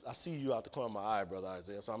I see you out the corner of my eye, Brother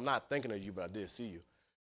Isaiah, so I'm not thinking of you, but I did see you.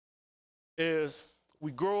 Is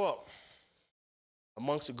we grow up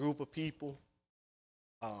amongst a group of people.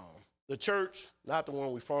 The church, not the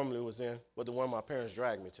one we formerly was in, but the one my parents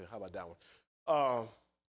dragged me to. How about that one?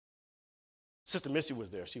 Sister Missy was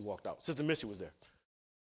there. She walked out. Sister Missy was there.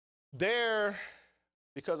 There,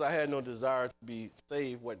 because I had no desire to be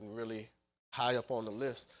saved, wasn't really high up on the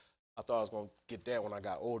list. I thought I was going to get that when I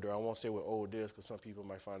got older. I won't say what old is because some people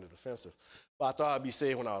might find it offensive. But I thought I'd be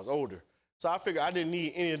saved when I was older. So I figured I didn't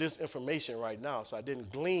need any of this information right now, so I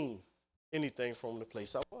didn't glean anything from the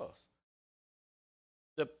place I was.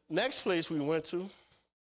 The next place we went to,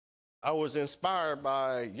 I was inspired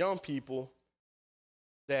by young people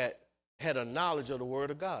that had a knowledge of the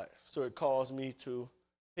Word of God. So it caused me to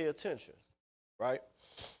pay attention, right?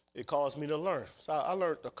 It caused me to learn. So I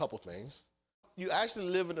learned a couple things. You actually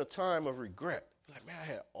live in a time of regret. Like, man, I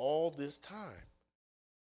had all this time.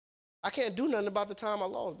 I can't do nothing about the time I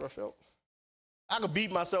lost, Brother Phil. I could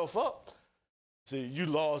beat myself up. Say, you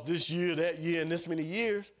lost this year, that year, and this many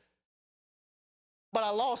years. But I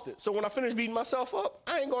lost it. So when I finish beating myself up,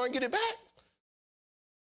 I ain't going to get it back.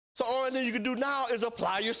 So the only thing you can do now is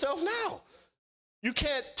apply yourself now. You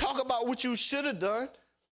can't talk about what you should have done.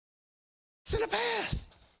 It's in the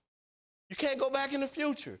past. You can't go back in the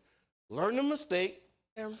future. Learn the mistake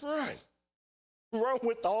and run. Run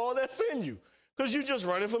with all that's in you. Because you're just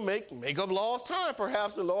running for make up lost time.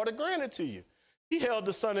 Perhaps the Lord had granted to you. He held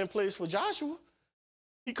the sun in place for Joshua.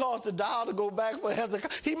 He caused the dial to go back for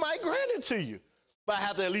Hezekiah. He might grant it to you. But I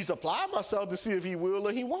have to at least apply myself to see if he will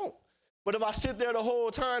or he won't. But if I sit there the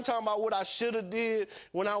whole time talking about what I should have did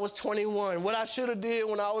when I was 21, what I should have did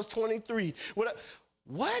when I was 23,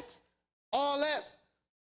 what? All that's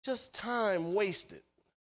just time wasted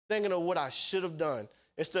thinking of what I should have done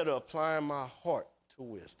instead of applying my heart to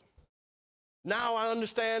wisdom. Now I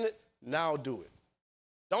understand it, now do it.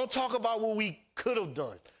 Don't talk about what we could have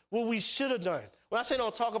done, what we should have done. When I say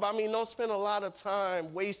don't talk about, I mean don't spend a lot of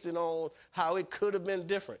time wasting on how it could have been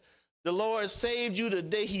different. The Lord saved you the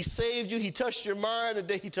day he saved you. He touched your mind the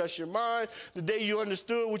day he touched your mind. The day you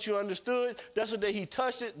understood what you understood, that's the day he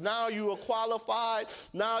touched it. Now you are qualified.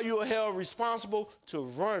 Now you are held responsible to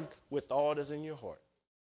run with all that's in your heart.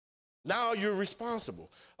 Now you're responsible.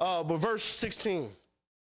 But verse 16,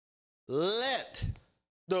 let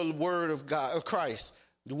the word of God, of Christ,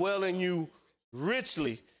 dwell in you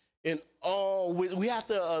richly in all wisdom. We have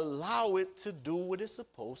to allow it to do what it's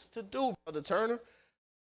supposed to do, Brother Turner.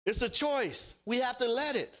 It's a choice. We have to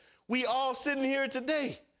let it. We all sitting here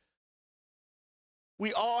today.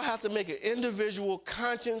 We all have to make an individual,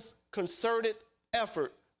 conscious, concerted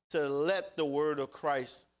effort to let the word of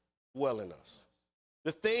Christ dwell in us.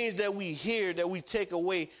 The things that we hear, that we take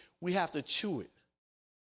away, we have to chew it.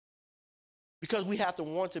 Because we have to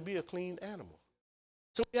want to be a clean animal.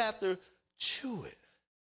 So we have to chew it,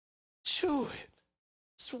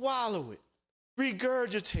 swallow it,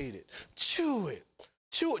 regurgitate it, chew it.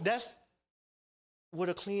 That's what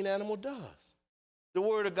a clean animal does. The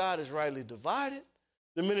word of God is rightly divided.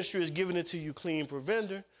 The ministry is giving it to you clean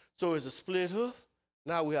provender. So it's a split hoof.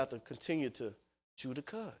 Now we have to continue to chew the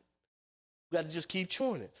cud. We have to just keep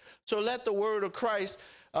chewing it. So let the word of Christ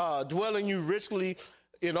dwell in you richly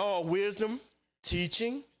in all wisdom,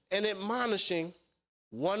 teaching, and admonishing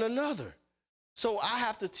one another. So I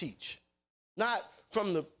have to teach. Not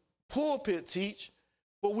from the pulpit teach,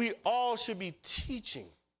 but we all should be teaching,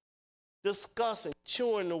 discussing,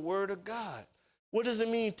 chewing the word of God. What does it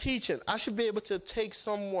mean teaching? I should be able to take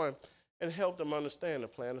someone and help them understand the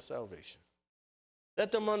plan of salvation.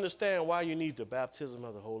 Let them understand why you need the baptism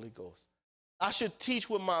of the Holy Ghost. I should teach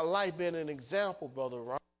with my life being an example, Brother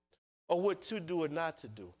Ron, of what to do and not to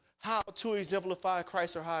do, how to exemplify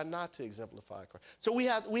Christ or how not to exemplify Christ. So we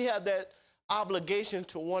have that obligation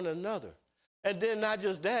to one another. And then not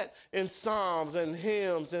just that, in psalms and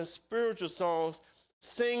hymns and spiritual songs,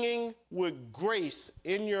 singing with grace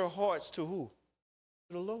in your hearts to who?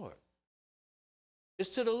 To the Lord.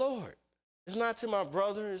 It's to the Lord. It's not to my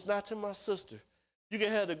brother. It's not to my sister. You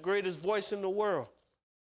can have the greatest voice in the world.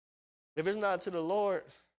 If it's not to the Lord,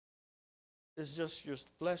 it's just your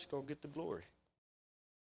flesh going to get the glory.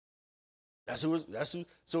 So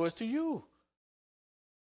it's to you.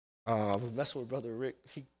 I was messing with Brother Rick.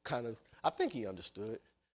 He I think he understood.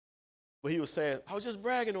 But he was saying, I was just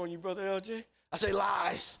bragging on you, Brother LJ. I say,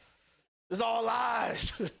 lies. It's all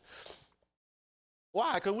lies.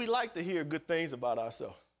 Why? Because we like to hear good things about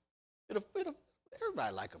ourselves.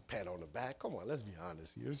 Everybody like a pat on the back. Come on, let's be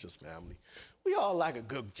honest here. It's just family. We all like a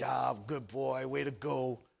good job, good boy, way to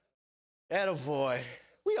go. Attaboy.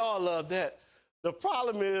 We all love that. The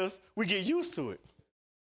problem is we get used to it.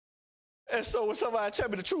 And so when somebody tell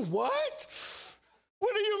me the truth, what?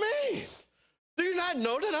 What do you mean? Do you not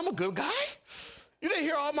know that I'm a good guy? You didn't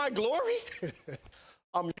hear all my glory?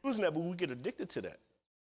 I'm using that, but we get addicted to that.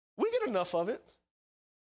 We get enough of it.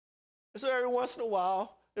 And so every once in a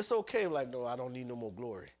while, it's okay. I'm like, no, I don't need no more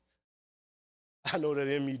glory. I know that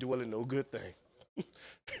in me dwelling no good thing.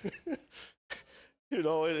 You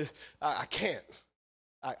know, I can't.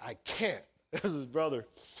 I can't. This is brother.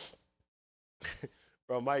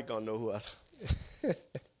 Bro, Mike gonna know who I am.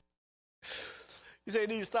 He said, you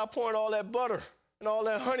need to stop pouring all that butter and all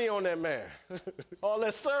that honey on that man. All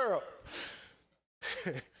that syrup.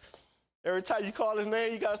 Every time you call his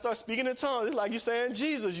name, you got to start speaking in tongues. It's like you saying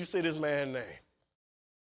Jesus, you say this man's name.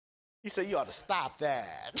 He said, you ought to stop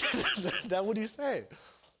that. That's what he said.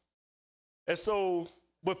 And so,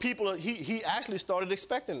 but people, he actually started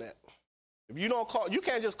expecting that. If you don't call, you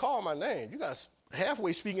can't just call my name. You got to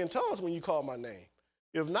halfway speak in tongues when you call my name.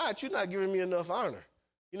 If not, you're not giving me enough honor.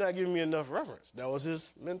 You're not giving me enough reverence. That was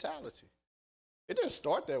his mentality. It didn't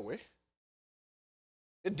start that way.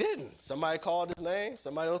 It didn't. Somebody called his name.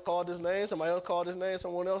 Somebody else called his name. Somebody else called his name.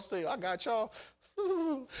 Someone else said, I got y'all.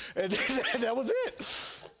 And that was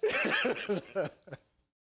it.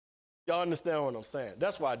 Y'all understand what I'm saying?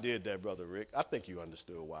 That's why I did that, Brother Rick. I think you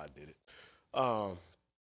understood why I did it.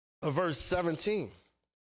 Verse 17.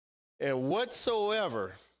 And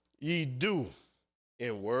whatsoever ye do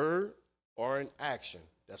in word or in action,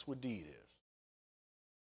 that's what deed is.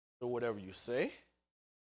 So whatever you say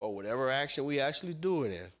or whatever action we actually do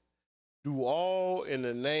it in, do all in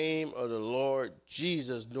the name of the Lord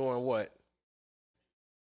Jesus, doing what?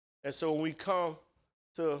 And so when we come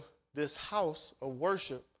to this house of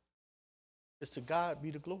worship, it's to God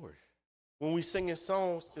be the glory. When we sing in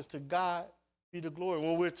songs, it's to God be the glory.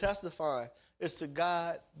 When we're testifying, it's to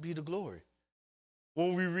God be the glory.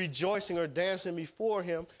 When we're rejoicing or dancing before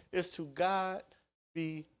him, it's to God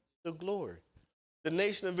be the glory. The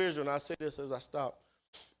nation of Israel, and I say this as I stop,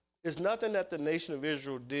 it's nothing that the nation of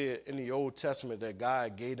Israel did in the Old Testament that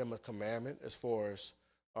God gave them a commandment as far as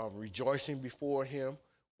rejoicing before him,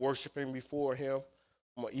 worshiping before him,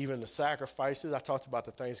 even the sacrifices. I talked about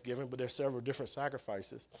the Thanksgiving, but there's several different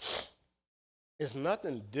sacrifices. It's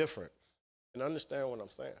nothing different. And understand what I'm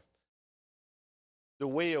saying. The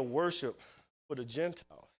way of worship for the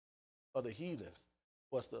Gentiles or the heathens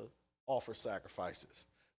was to offer sacrifices,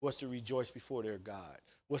 was to rejoice before their God,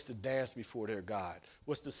 was to dance before their God,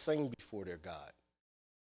 was to sing before their God.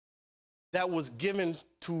 That was given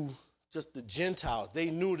to just the Gentiles. They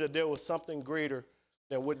knew that there was something greater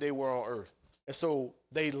than what they were on earth. And so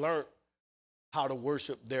they learned how to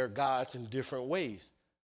worship their gods in different ways.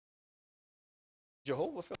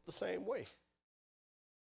 Jehovah felt the same way.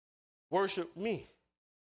 Worship me.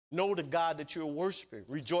 Know the God that you're worshiping.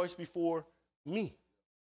 Rejoice before me.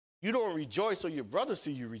 You don't rejoice so your brother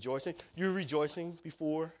see you rejoicing. You're rejoicing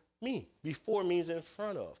before me. Before means in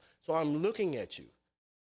front of. So I'm looking at you.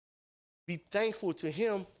 Be thankful to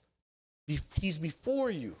him. He's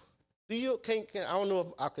before you. I don't know if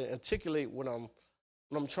I can articulate what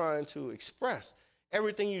I'm trying to express.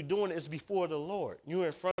 Everything you're doing is before the Lord. You're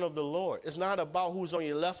in front of the Lord. It's not about who's on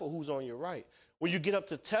your left or who's on your right. When you get up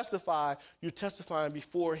to testify, you're testifying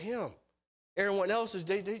before him. Everyone else is,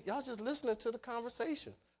 y'all just listening to the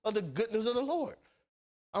conversation of the goodness of the Lord.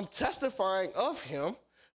 I'm testifying of him,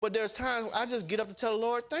 but there's times I just get up to tell the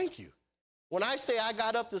Lord, thank you. When I say I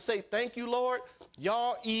got up to say thank you, Lord,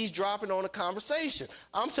 y'all eavesdropping on the conversation.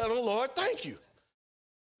 I'm telling the Lord, thank you.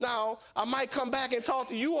 Now, I might come back and talk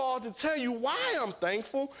to you all to tell you why I'm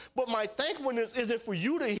thankful, but my thankfulness isn't for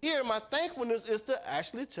you to hear. My thankfulness is to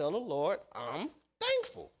actually tell the Lord I'm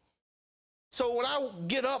thankful. So when I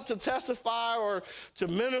get up to testify or to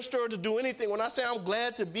minister or to do anything, when I say I'm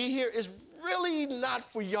glad to be here, it's really not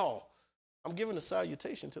for y'all. I'm giving a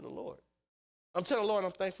salutation to the Lord. I'm telling the Lord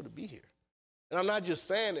I'm thankful to be here. And I'm not just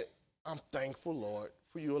saying it. I'm thankful, Lord,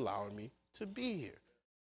 for you allowing me to be here.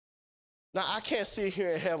 Now, I can't sit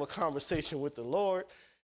here and have a conversation with the Lord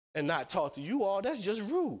and not talk to you all. That's just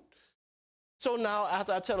rude. So now,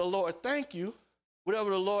 after I tell the Lord thank you, whatever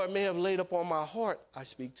the Lord may have laid upon my heart, I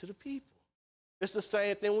speak to the people. It's the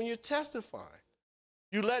same thing when you're testifying.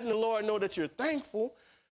 You're letting the Lord know that you're thankful,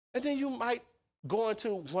 and then you might go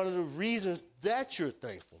into one of the reasons that you're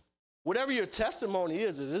thankful. Whatever your testimony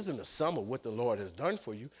is, it isn't a sum of what the Lord has done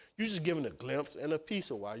for you. You're just giving a glimpse and a piece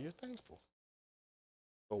of why you're thankful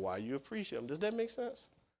or why you appreciate Him. Does that make sense?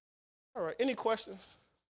 All right, any questions?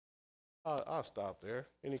 I'll stop there.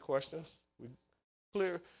 Any questions? We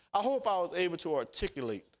clear? I hope I was able to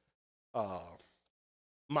articulate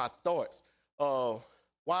my thoughts of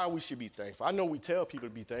why we should be thankful. I know we tell people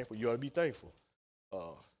to be thankful. You ought to be thankful.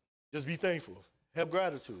 Just be thankful. Have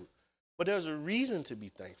gratitude. But there's a reason to be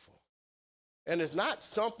thankful. And it's not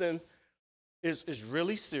something, it's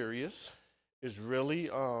really serious. It's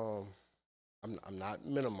really, I'm not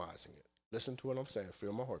minimizing it. Listen to what I'm saying.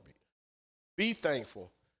 Feel my heartbeat. Be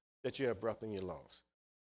thankful that you have breath in your lungs.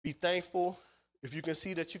 Be thankful if you can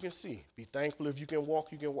see that you can see. Be thankful if you can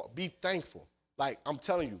walk, you can walk. Be thankful. Like, I'm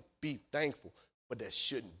telling you, be thankful. But that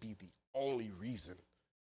shouldn't be the only reason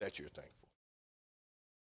that you're thankful.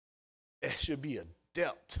 It should be a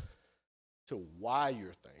depth to why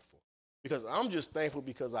you're thankful. Because I'm just thankful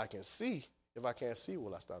because I can see. If I can't see,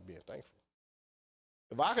 will I stop being thankful?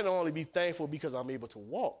 If I can only be thankful because I'm able to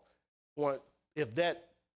walk, if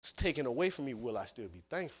that's taken away from me, will I still be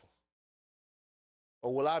thankful?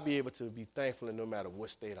 Or will I be able to be thankful in no matter what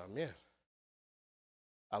state I'm in?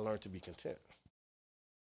 I learned to be content.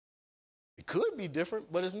 It could be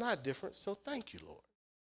different, but it's not different, so thank you, Lord.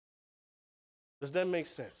 Does that make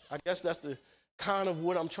sense? I guess that's the kind of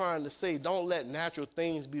what I'm trying to say. Don't let natural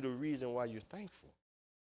things be the reason why you're thankful.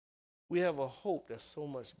 We have a hope that's so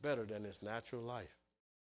much better than this natural life.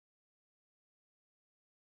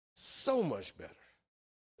 So much better.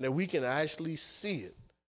 And that we can actually see it.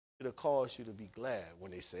 It'll cause you to be glad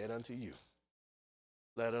when they said unto you,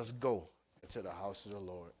 let us go into the house of the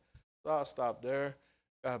Lord. So I'll stop there.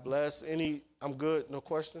 God bless. I'm good. No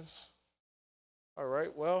questions? All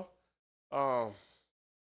right. Well,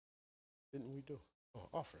 didn't we do? Oh,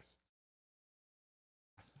 offering.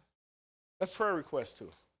 That's prayer request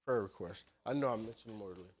too. Prayer request. I know I mentioned them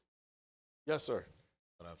earlier. Yes, sir.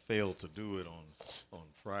 But I failed to do it on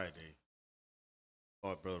Friday. I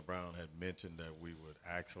thought Brother Brown had mentioned that we would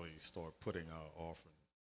actually start putting our offering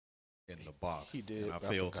in the box. He did. And I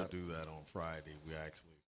failed to do that on Friday. We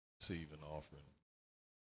actually received an offering.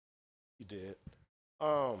 He did.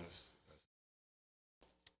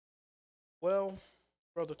 Well,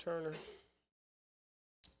 Brother Turner,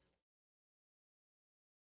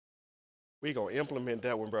 we're going to implement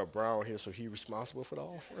that when Brother Brown here, so he's responsible for the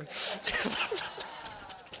offering.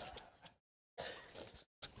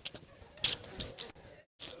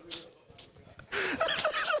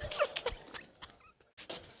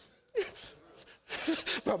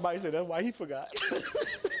 Brother Mike said that's why he forgot.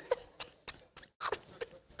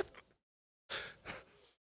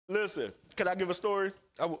 Listen, can I give a story?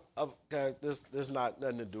 This not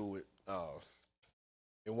nothing to do with.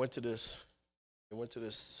 It went to this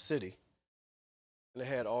city, and they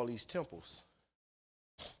had all these temples.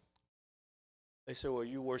 They said, "Well,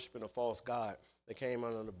 you worshiping a false god." They came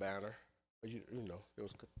under the banner. You know, it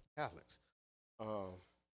was Catholics.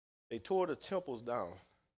 They tore the temples down.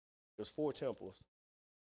 There's 4 temples.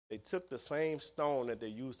 They took the same stone that they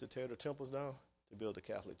used to tear the temples down to build the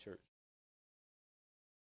Catholic Church.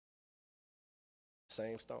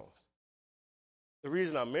 Same stones. The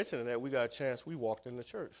reason I'm mentioning that, we got a chance, we walked in the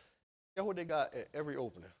church. Guess what they got at every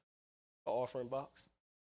opening? An offering box.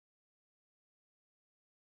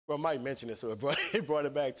 Bro, I might mention it, so it brought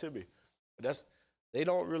it back to me. But they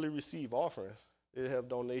don't really receive offerings. They have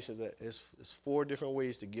donations. It's 4 different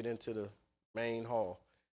ways to get into the main hall.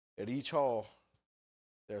 At each hall,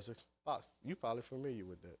 there's a box. You're probably familiar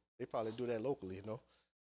with that. They probably do that locally, you know?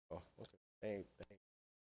 Oh, okay. They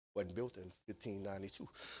wasn't built in 1592.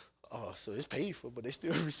 So it's paid for, but they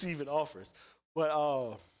still receiving offers. But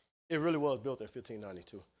it really was built in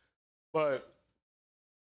 1592. But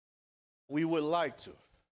we would like to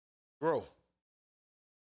grow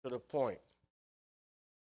to the point,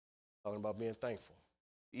 talking about being thankful,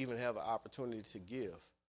 even have an opportunity to give.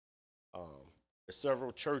 There's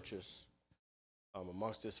several churches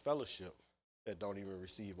amongst this fellowship that don't even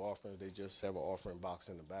receive offerings. They just have an offering box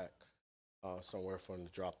in the back. somewhere for them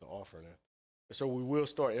to drop the offering in. And so we will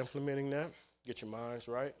start implementing that. Get your minds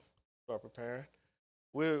right. Start preparing.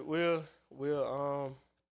 We'll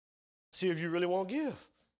see if you really want to give.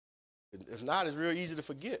 If not, it's real easy to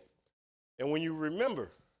forget. And when you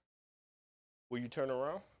remember, will you turn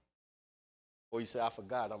around? Or you say, I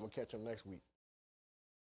forgot, I'm going to catch them next week.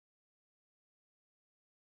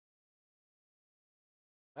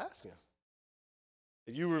 Ask him.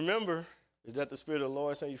 If you remember, is that the Spirit of the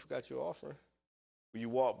Lord saying you forgot your offering? Will you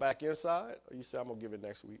walk back inside, or you say, I'm going to give it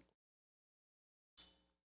next week?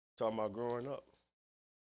 Talking about growing up.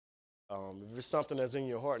 If it's something that's in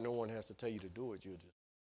your heart, no one has to tell you to do it. You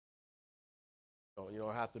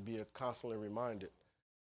don't have to be constantly reminded.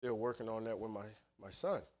 Still working on that with my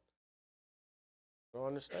son. I don't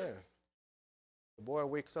understand. The boy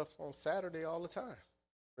wakes up on Saturday all the time.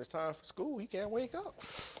 When it's time for school, he can't wake up.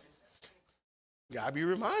 You gotta be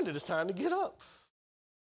reminded it's time to get up.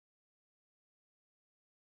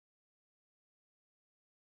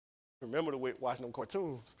 Remember to watch them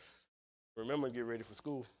cartoons. Remember to get ready for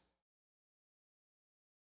school.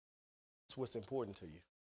 That's what's important to you.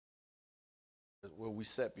 What we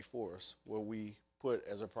set before us, what we put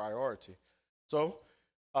as a priority. So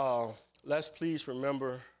let's please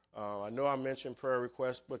remember, I know I mentioned prayer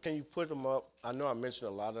requests, but can you put them up? I know I mentioned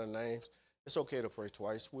a lot of the names. It's okay to pray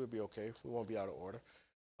twice. We'll be okay. We won't be out of order.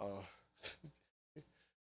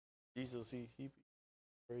 Jesus, he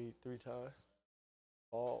prayed 3 times.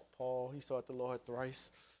 Paul, he sought the Lord thrice.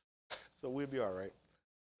 So we'll be all right.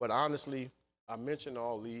 But honestly, I mentioned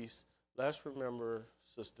all these. Let's remember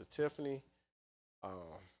Sister Tiffany,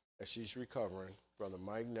 as she's recovering. Brother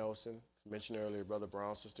Mike Nelson, mentioned earlier, Brother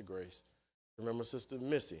Brown, Sister Grace. Remember Sister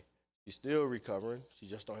Missy. She's still recovering. She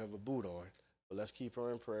just don't have a boot on. But let's keep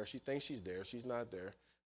her in prayer. She thinks she's there. She's not there.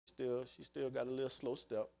 She still got a little slow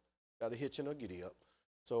step, got a hitch in her giddy up.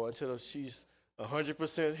 So until she's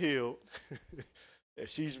 100% healed, and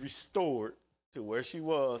she's restored to where she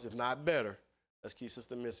was, if not better, let's keep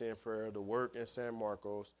Sister Missy in prayer. The work in San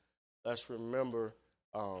Marcos. Let's remember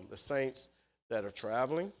the saints that are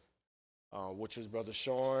traveling, which is Brother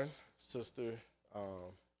Sean, Sister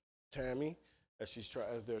Tammy,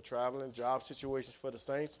 as they're traveling. Job situations for the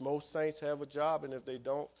saints. Most saints have a job, and if they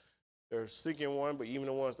don't, they're seeking one. But even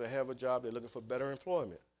the ones that have a job, they're looking for better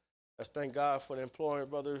employment. Let's thank God for the employment,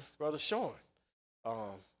 Brother Sean.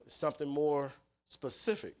 Something more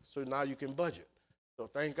specific, so now you can budget. So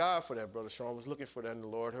thank God for that. Brother Sean was looking for that, and the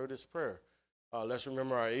Lord heard his prayer. Let's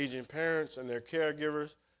remember our aging parents and their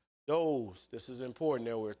caregivers. This is important,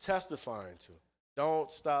 that we're testifying to. Don't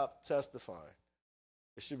stop testifying.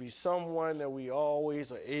 It should be someone that we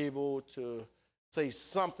always are able to say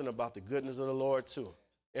something about the goodness of the Lord to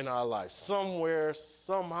in our life. Somewhere,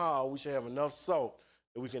 somehow, we should have enough salt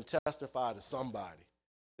that we can testify to somebody.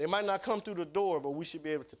 They might not come through the door, but we should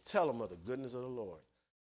be able to tell them of the goodness of the Lord.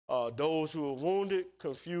 Those who are wounded,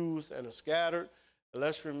 confused, and are scattered. And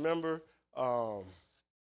let's remember,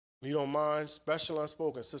 if you don't mind, special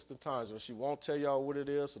unspoken, Sister Tanja. She won't tell y'all what it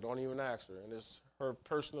is, so don't even ask her. And it's her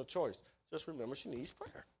personal choice. Just remember she needs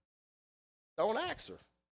prayer. Don't ask her.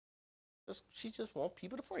 She just wants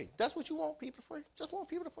people to pray. That's what you want people to pray? Just want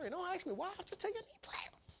people to pray. Don't ask me why. Just take your knee prayer.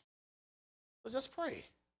 So just pray.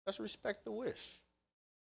 Let's respect the wish.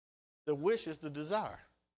 The wish is the desire.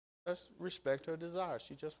 Let's respect her desire.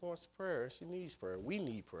 She just wants prayer. She needs prayer. We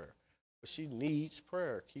need prayer. But she needs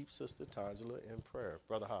prayer. Keep Sister Tangela in prayer.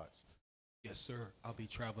 Brother Hodge. Yes, sir. I'll be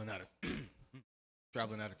traveling out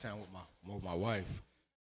of town with my wife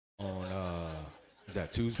on is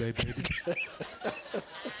that Tuesday, baby?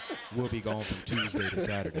 We'll be going from Tuesday to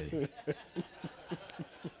Saturday.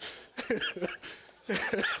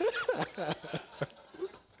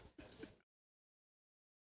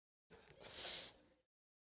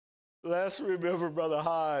 Let's remember Brother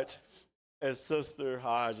Hodge and Sister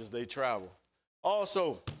Hodge as they travel.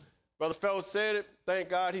 Also, Brother Phelps said it. Thank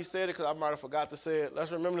God he said it, because I might have forgot to say it.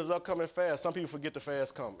 Let's remember this upcoming fast. Some people forget the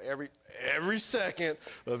fast come. Every second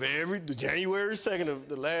of the January 2nd of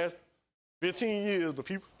the last 15 years, but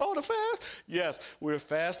people, the fast? Yes, we're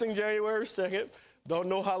fasting January 2nd. Don't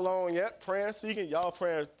know how long yet. Praying, seeking. Y'all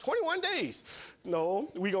praying 21 days.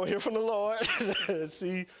 No, we're going to hear from the Lord and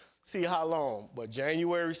see how long. But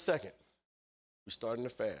January 2nd, we're starting to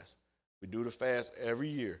fast. We do the fast every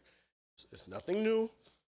year. It's nothing new.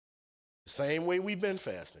 The same way we've been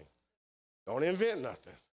fasting. Don't invent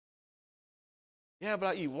nothing. Yeah,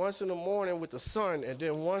 but I eat once in the morning with the sun, and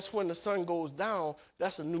then once when the sun goes down,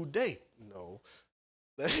 that's a new day. No.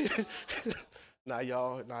 Now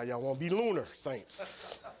y'all won't be lunar,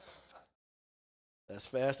 saints. Let's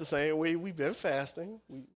fast the same way we've been fasting.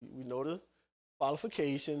 We know the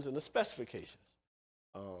qualifications and the specifications.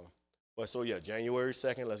 But so yeah, January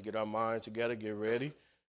 2nd, let's get our minds together, get ready.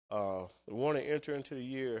 We want to enter into the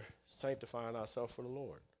year sanctifying ourselves for the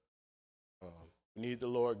Lord. We need the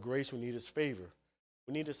Lord's grace. We need his favor.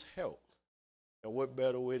 We need his help. And what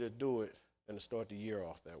better way to do it than to start the year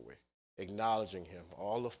off that way, acknowledging him.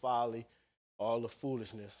 All the folly, all the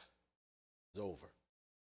foolishness is over.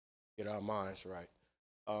 Get our minds right.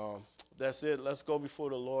 That's it. Let's go before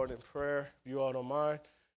the Lord in prayer. If you all don't mind,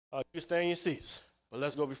 you can stay in your seats. But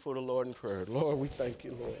let's go before the Lord in prayer. Lord, we thank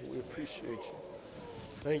you, Lord. We appreciate you.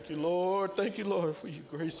 Thank you, Lord. Thank you, Lord, for your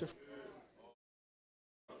grace and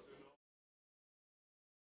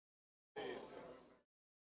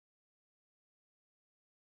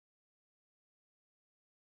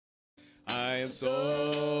I am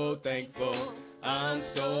so thankful, I'm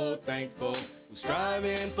so thankful,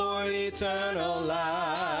 striving for eternal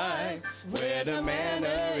life. Where the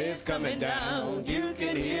manna is coming down, you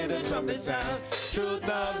can hear the trumpet sound. Truth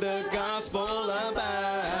of the gospel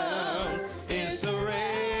abounds. It's a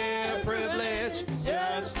rare privilege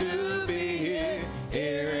just to be here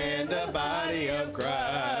in the body of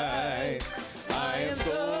Christ. I am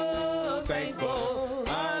so thankful,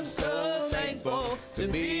 I'm so thankful to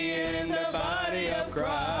be in the body of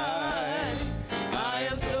Christ. I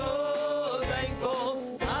am so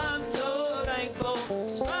thankful, I'm so thankful,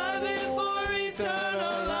 striving for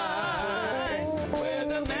eternal life. Where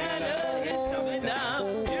the manna is coming down,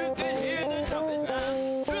 you can hear the trumpet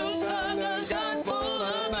sound. Truth of the gospel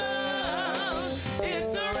abound.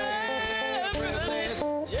 It's a rare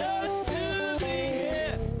privilege just to be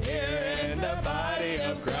here in the body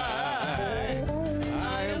of Christ.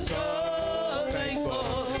 I am so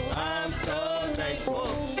thankful, I'm so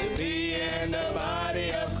thankful to be in the body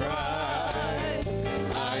of Christ.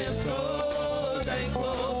 I am so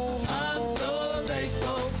thankful, I'm so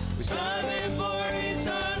thankful, we're striving for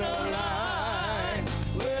eternal life.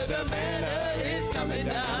 Where the manna is coming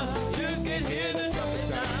down, you can hear the trumpet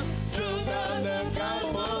sound. Truth of the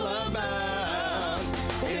gospel abounds.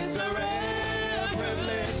 It's a rare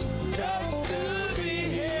privilege just to be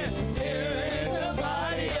here in the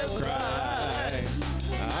body of Christ.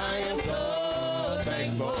 I am so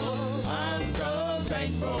thankful, I'm so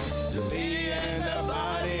thankful to be in the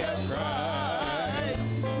body of Christ.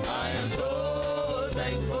 I am so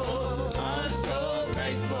thankful, I'm so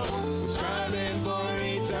thankful, striving for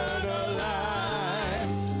eternal life.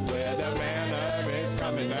 Where the manna is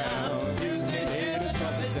coming down, you can hear the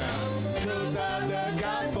trumpet sound. Truth of the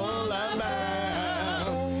gospel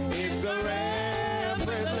abounds. It's a rare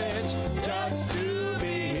privilege just to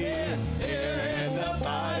be here in the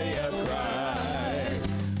body of Christ.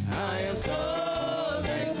 I am so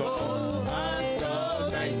thankful, I'm so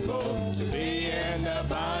thankful to be in the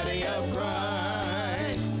body of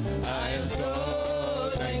Christ. I am so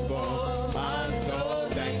thankful, I'm so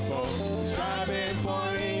thankful, striving for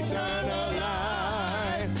eternal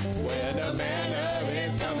life. Where the manna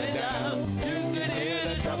is coming down, you can hear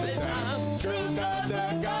the trumpet sound. Truth of the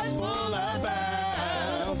gospel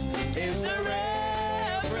abounds. It's a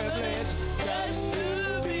rare privilege just to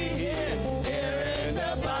be here in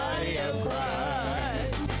the body of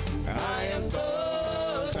Christ. I am so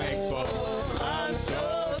thankful, I'm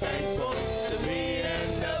so thankful to be in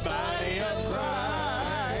the body of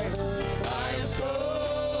Christ. I am so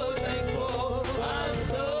thankful, I'm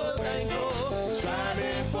so thankful,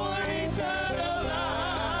 striving for eternal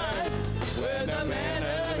life. Where the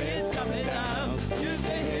manna is coming down, you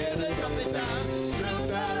can hear the trumpet sound.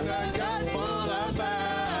 Truth of the gospel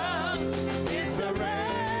abounds. It's a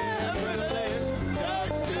rare privilege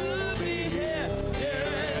just to be here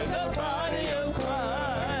in the body of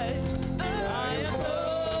Christ. I am so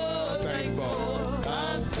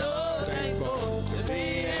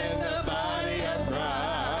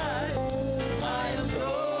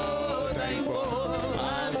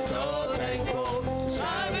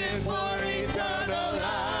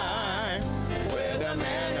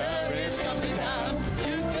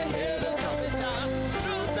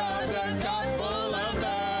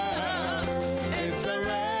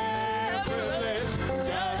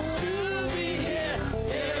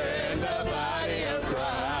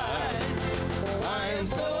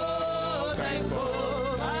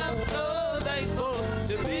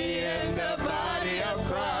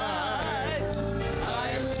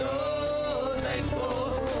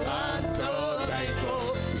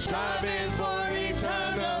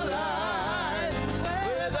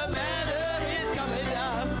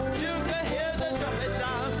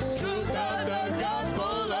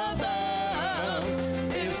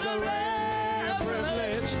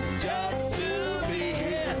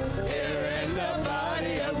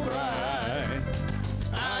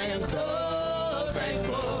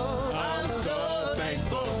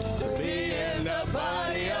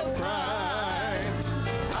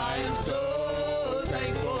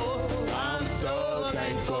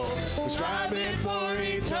striving for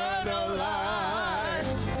eternal life,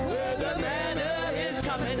 where the manna is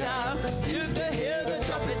coming down. You can hear the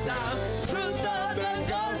trumpet sound. Truth of the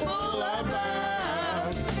gospel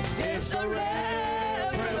abounds. It's a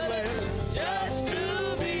rare privilege just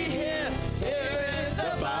to be here in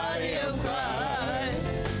the body of Christ.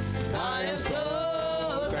 I am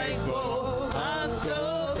so thankful. I'm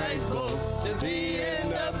so thankful to be in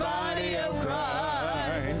the body of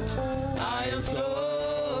Christ. I am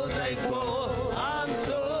so thankful. I'm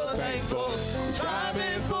so thankful.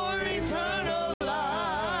 Striving for eternal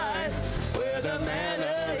life, where the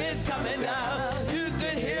manna is coming down. You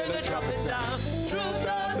could hear the trumpet sound. Truth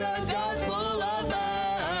of the gospel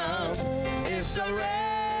abounds. It's a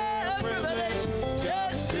rare privilege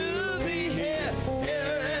just to be here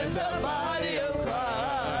in the body of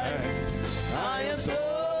Christ. I am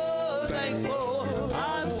so thankful.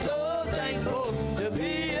 I'm so thankful to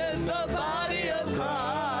be in the body of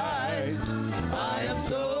Christ. I am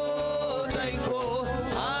so thankful.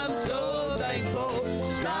 I'm so thankful.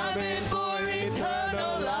 Striving for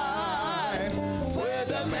eternal life, where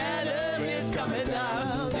the manna is coming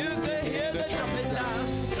down. You can hear the trumpet sound.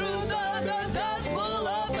 Truth of the gospel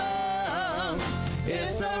abounds.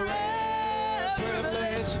 It's a rare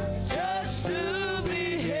privilege just to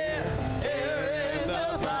be here in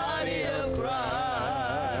the body of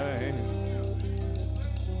Christ.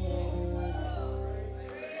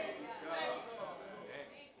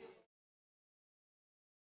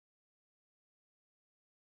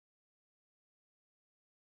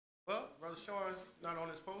 Well, Brother Sean's not on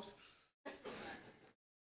his post.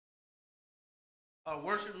 Our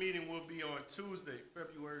worship meeting will be on Tuesday,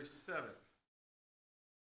 February 7th.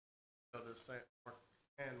 Other San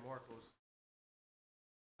Marcos.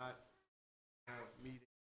 Not have meeting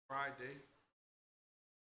Friday,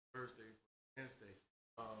 Thursday, Wednesday.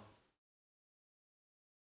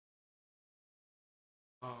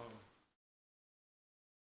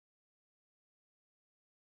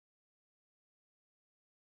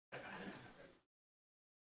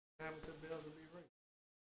 Hamilton bells will be ringing.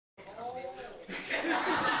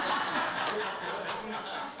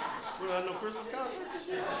 We don't have no Christmas concert this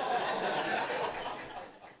year?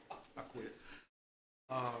 I quit.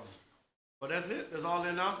 But that's it. That's all the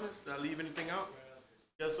announcements. Did I leave anything out?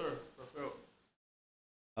 Yes, sir.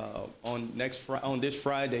 On this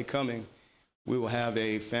Friday coming, we will have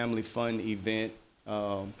a family fun event.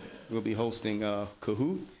 We'll be hosting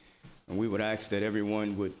Kahoot, and we would ask that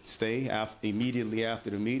everyone would stay immediately after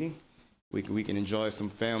the meeting. We can enjoy some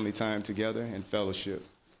family time together and fellowship.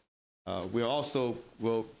 We also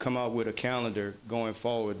will come out with a calendar going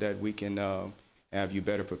forward that we can have you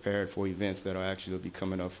better prepared for events that are actually be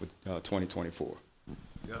coming up for 2024.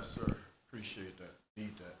 Yes, sir. Appreciate that.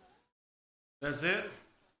 Need that. That's it.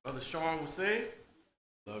 Brother Sean will say,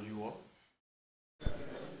 love you all.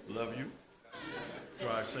 Love you.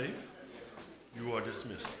 Drive safe. You are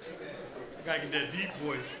dismissed. I gotta get that deep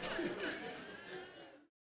voice.